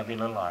her stubby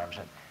little arms.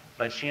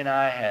 But she and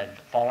I had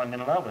fallen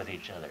in love with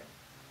each other.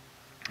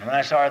 And when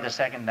I saw her the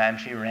second time,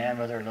 she ran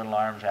with her little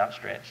arms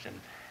outstretched,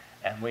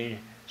 and we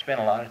spent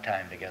a lot of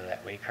time together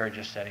that week, her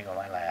just sitting on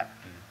my lap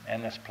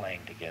and us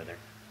playing together.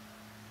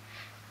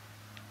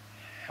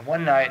 And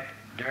one night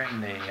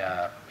during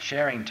the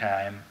sharing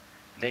time,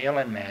 Dale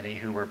and Maddie,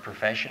 who were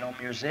professional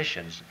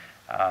musicians,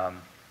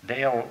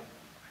 Dale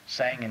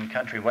sang in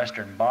country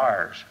western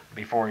bars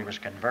before he was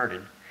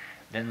converted.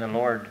 Then the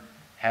Lord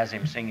has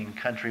him singing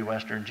country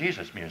western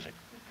Jesus music.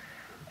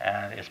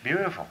 And it's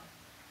beautiful.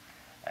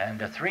 And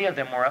the three of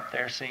them were up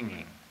there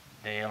singing,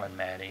 Dale and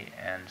Maddie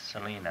and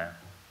Selena.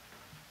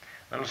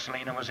 Little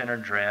Selena was in her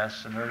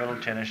dress and her little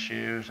tennis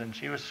shoes, and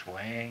she was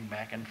swaying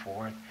back and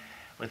forth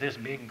with this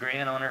big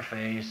grin on her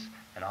face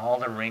and all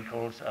the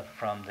wrinkles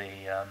from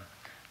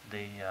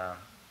the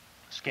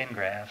skin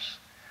grafts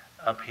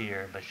up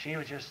here. But she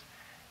was just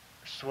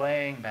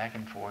swaying back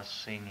and forth,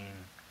 singing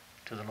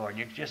to the Lord.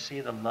 You could just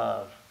see the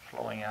love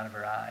flowing out of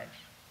her eyes.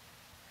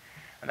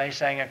 And they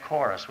sang a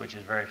chorus, which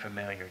is very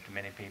familiar to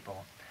many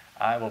people.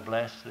 I will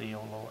bless thee,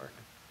 O Lord.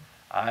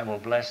 I will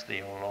bless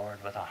thee, O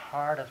Lord, with a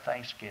heart of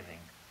thanksgiving.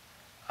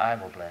 I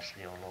will bless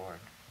thee, O Lord,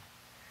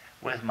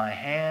 with my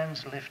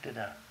hands lifted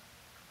up.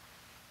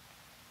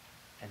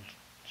 And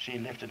she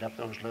lifted up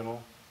those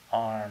little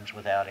arms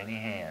without any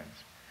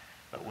hands.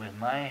 But with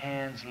my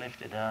hands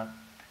lifted up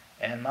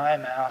and my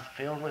mouth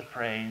filled with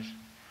praise,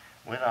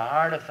 with a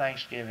heart of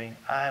thanksgiving,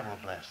 I will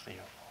bless thee, O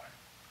Lord.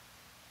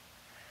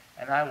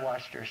 And I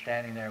watched her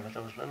standing there with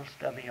those little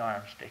stubby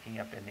arms sticking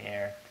up in the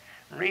air,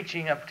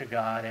 reaching up to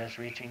God as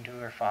reaching to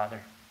her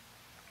Father,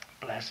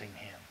 blessing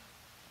him.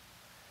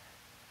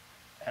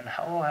 And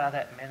oh, how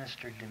that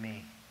ministered to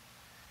me.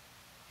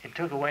 It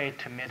took away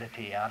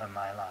timidity out of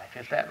my life.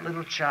 If that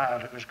little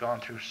child who has gone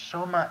through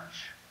so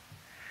much,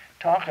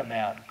 talk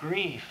about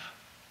grief.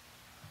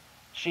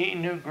 She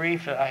knew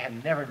grief that I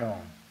had never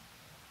known.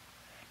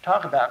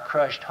 Talk about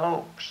crushed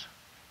hopes.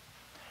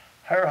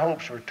 Her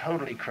hopes were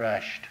totally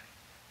crushed,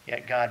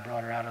 yet God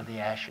brought her out of the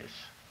ashes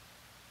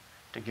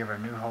to give her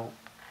new hope,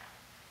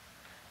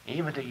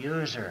 even to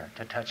use her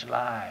to touch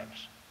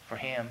lives for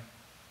him.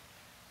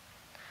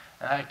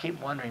 And I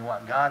keep wondering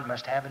what God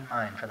must have in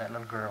mind for that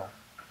little girl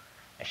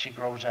as she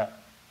grows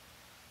up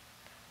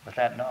with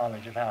that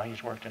knowledge of how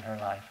he's worked in her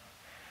life.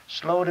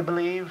 Slow to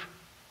believe?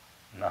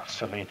 Not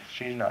Selena.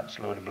 She's not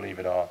slow to believe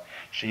at all.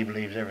 She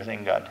believes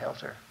everything God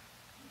tells her.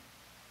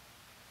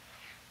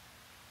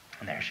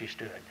 And there she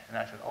stood. And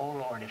I said, oh,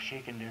 Lord, if she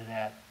can do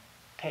that,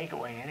 take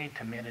away any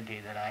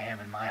timidity that I have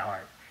in my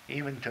heart,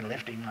 even to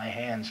lifting my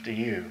hands to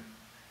you.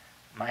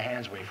 My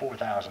hands weigh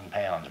 4,000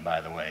 pounds,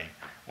 by the way,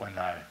 when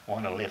I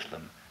want to lift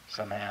them.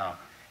 Somehow,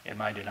 in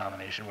my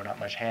denomination, we're not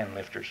much hand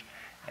lifters,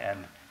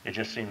 and it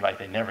just seems like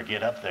they never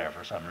get up there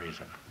for some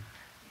reason.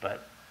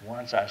 But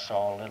once I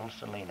saw little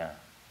Selena,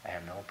 I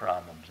have no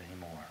problems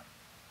anymore.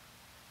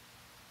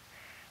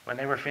 When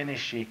they were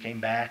finished, she came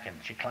back and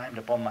she climbed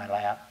up on my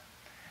lap,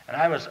 and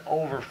I was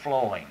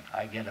overflowing.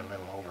 I get a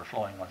little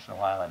overflowing once in a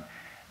while,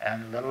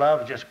 and the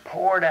love just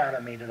poured out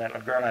of me to that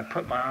little girl. I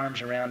put my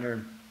arms around her,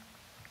 and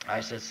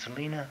I said,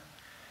 Selena,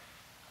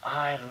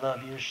 I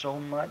love you so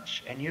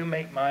much, and you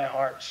make my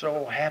heart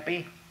so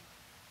happy.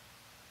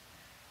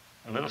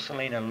 And little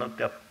Selena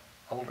looked up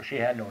over. She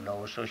had no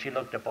nose, so she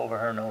looked up over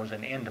her nose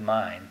and into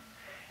mine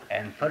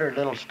and put her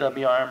little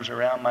stubby arms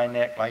around my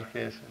neck like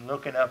this, and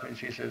looking up, and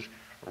she says,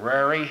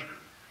 Rary,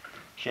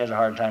 she has a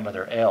hard time with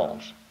her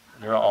L's.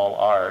 They're all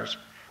R's.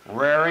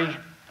 Rary,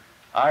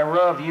 I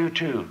love you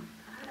too,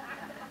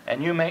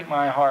 and you make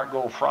my heart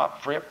go frop,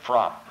 frip,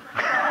 frop.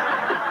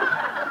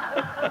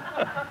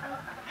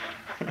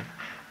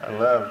 I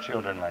love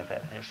children like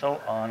that. They're so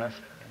honest,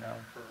 you know.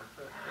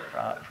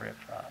 Frop, frip,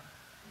 frop.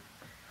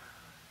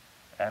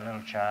 That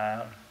little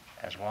child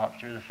has walked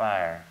through the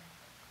fire,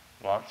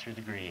 walked through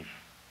the grief,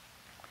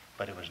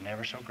 but it was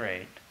never so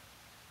great,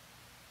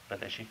 but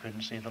that she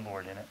couldn't see the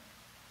Lord in it.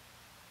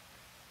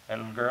 That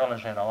little girl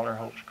has had all her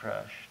hopes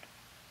crushed,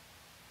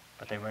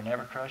 but they were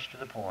never crushed to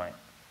the point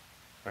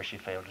where she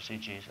failed to see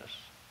Jesus,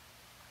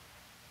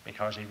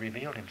 because he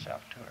revealed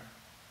himself to her.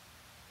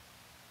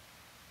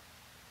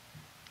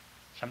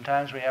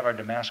 Sometimes we have our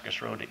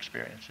Damascus Road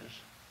experiences,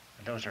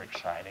 and those are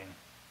exciting.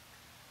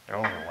 They're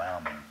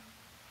overwhelming.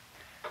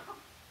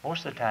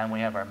 Most of the time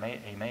we have our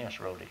Emmaus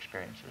Road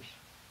experiences.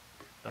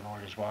 The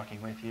Lord is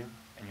walking with you,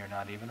 and you're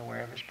not even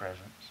aware of his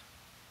presence.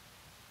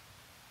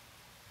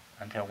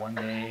 Until one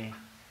day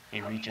he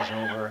reaches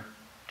over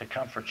to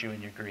comfort you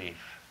in your grief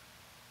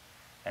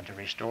and to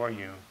restore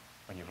you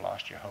when you've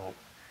lost your hope.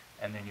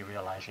 And then you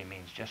realize he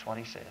means just what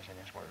he says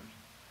in his word.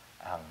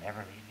 I'll never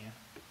leave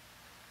you,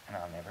 and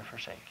I'll never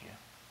forsake you.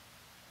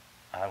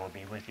 I will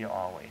be with you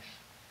always,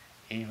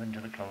 even to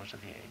the close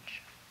of the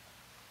age.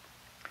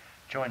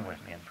 Join with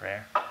me in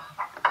prayer.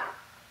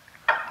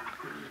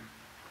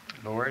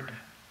 Lord,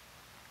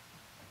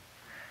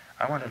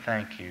 I want to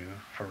thank you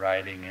for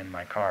riding in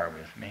my car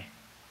with me.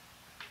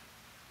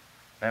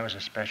 That was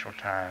a special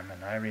time,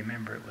 and I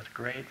remember it with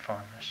great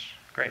fondness,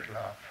 great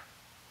love.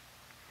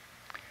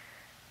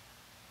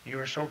 You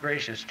were so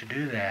gracious to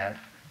do that,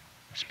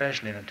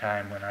 especially in a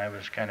time when I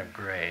was kind of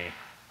gray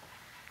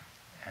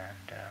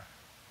and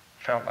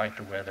felt like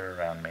the weather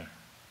around me.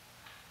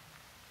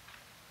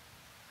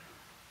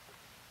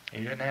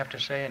 You didn't have to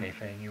say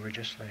anything. You were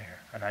just there,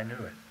 and I knew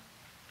it.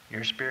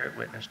 Your spirit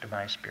witnessed to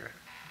my spirit.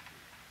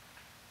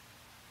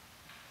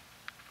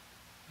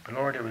 But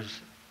Lord, it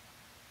was,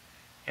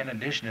 in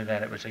addition to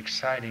that, it was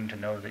exciting to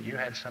know that you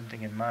had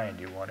something in mind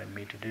you wanted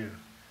me to do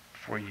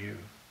for you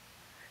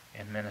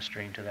in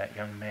ministering to that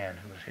young man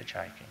who was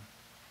hitchhiking.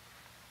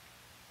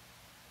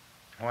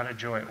 What a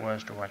joy it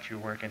was to watch you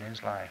work in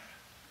his life.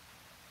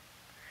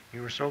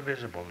 You were so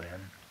visible then.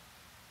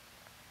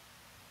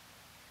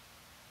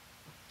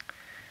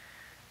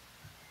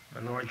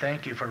 But Lord,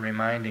 thank you for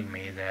reminding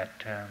me that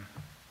there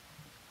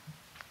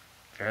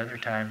are other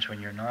times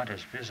when you're not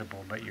as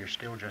visible, but you're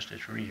still just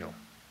as real.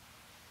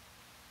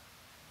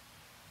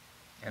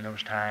 In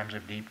those times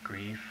of deep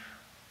grief,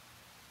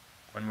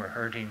 when we're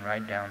hurting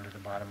right down to the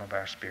bottom of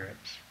our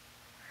spirits,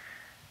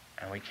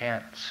 and we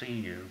can't see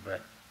you,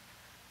 but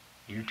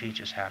you teach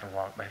us how to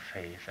walk by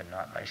faith and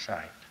not by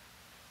sight.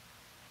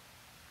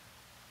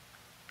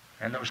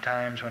 In those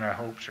times when our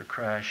hopes are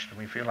crushed and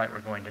we feel like we're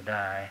going to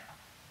die,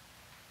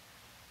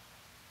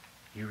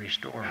 you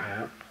restore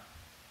hope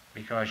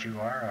because you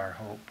are our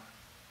hope.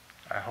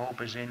 Our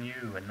hope is in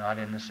you and not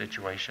in the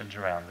situations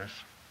around us.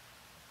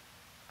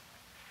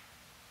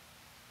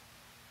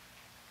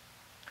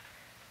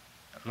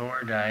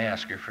 Lord, I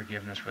ask your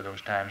forgiveness for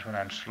those times when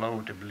I'm slow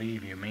to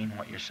believe you mean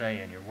what you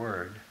say in your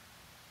word.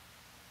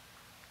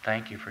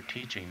 Thank you for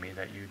teaching me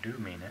that you do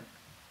mean it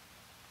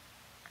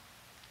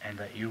and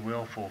that you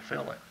will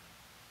fulfill it.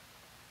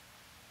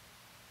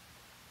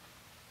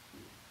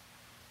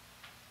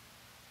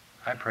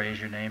 I praise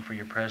your name for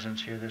your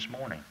presence here this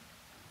morning.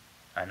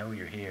 I know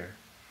you're here,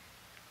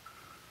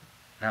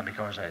 not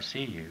because I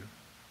see you,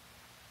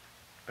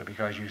 but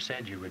because you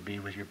said you would be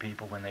with your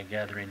people when they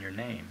gather in your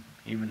name,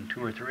 even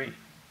 2 or 3.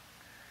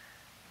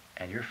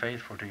 And you're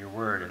faithful to your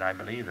word, and I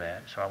believe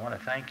that. So I want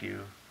to thank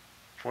you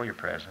for your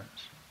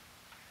presence.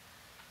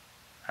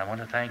 I want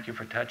to thank you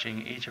for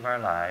touching each of our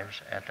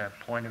lives at that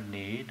point of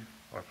need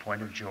or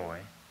point of joy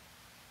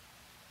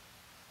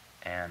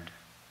and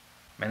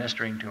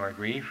ministering to our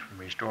grief, and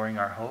restoring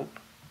our hope,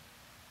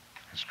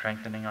 and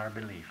strengthening our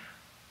belief.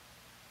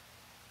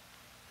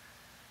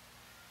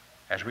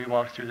 As we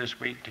walk through this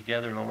week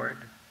together, Lord,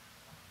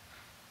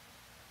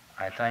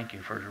 I thank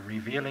you for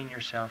revealing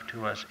yourself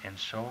to us in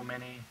so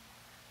many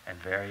and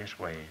various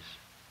ways.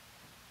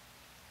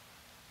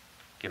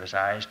 Give us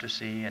eyes to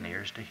see and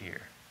ears to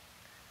hear.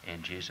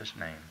 In Jesus'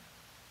 name,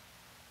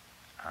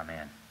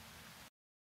 amen.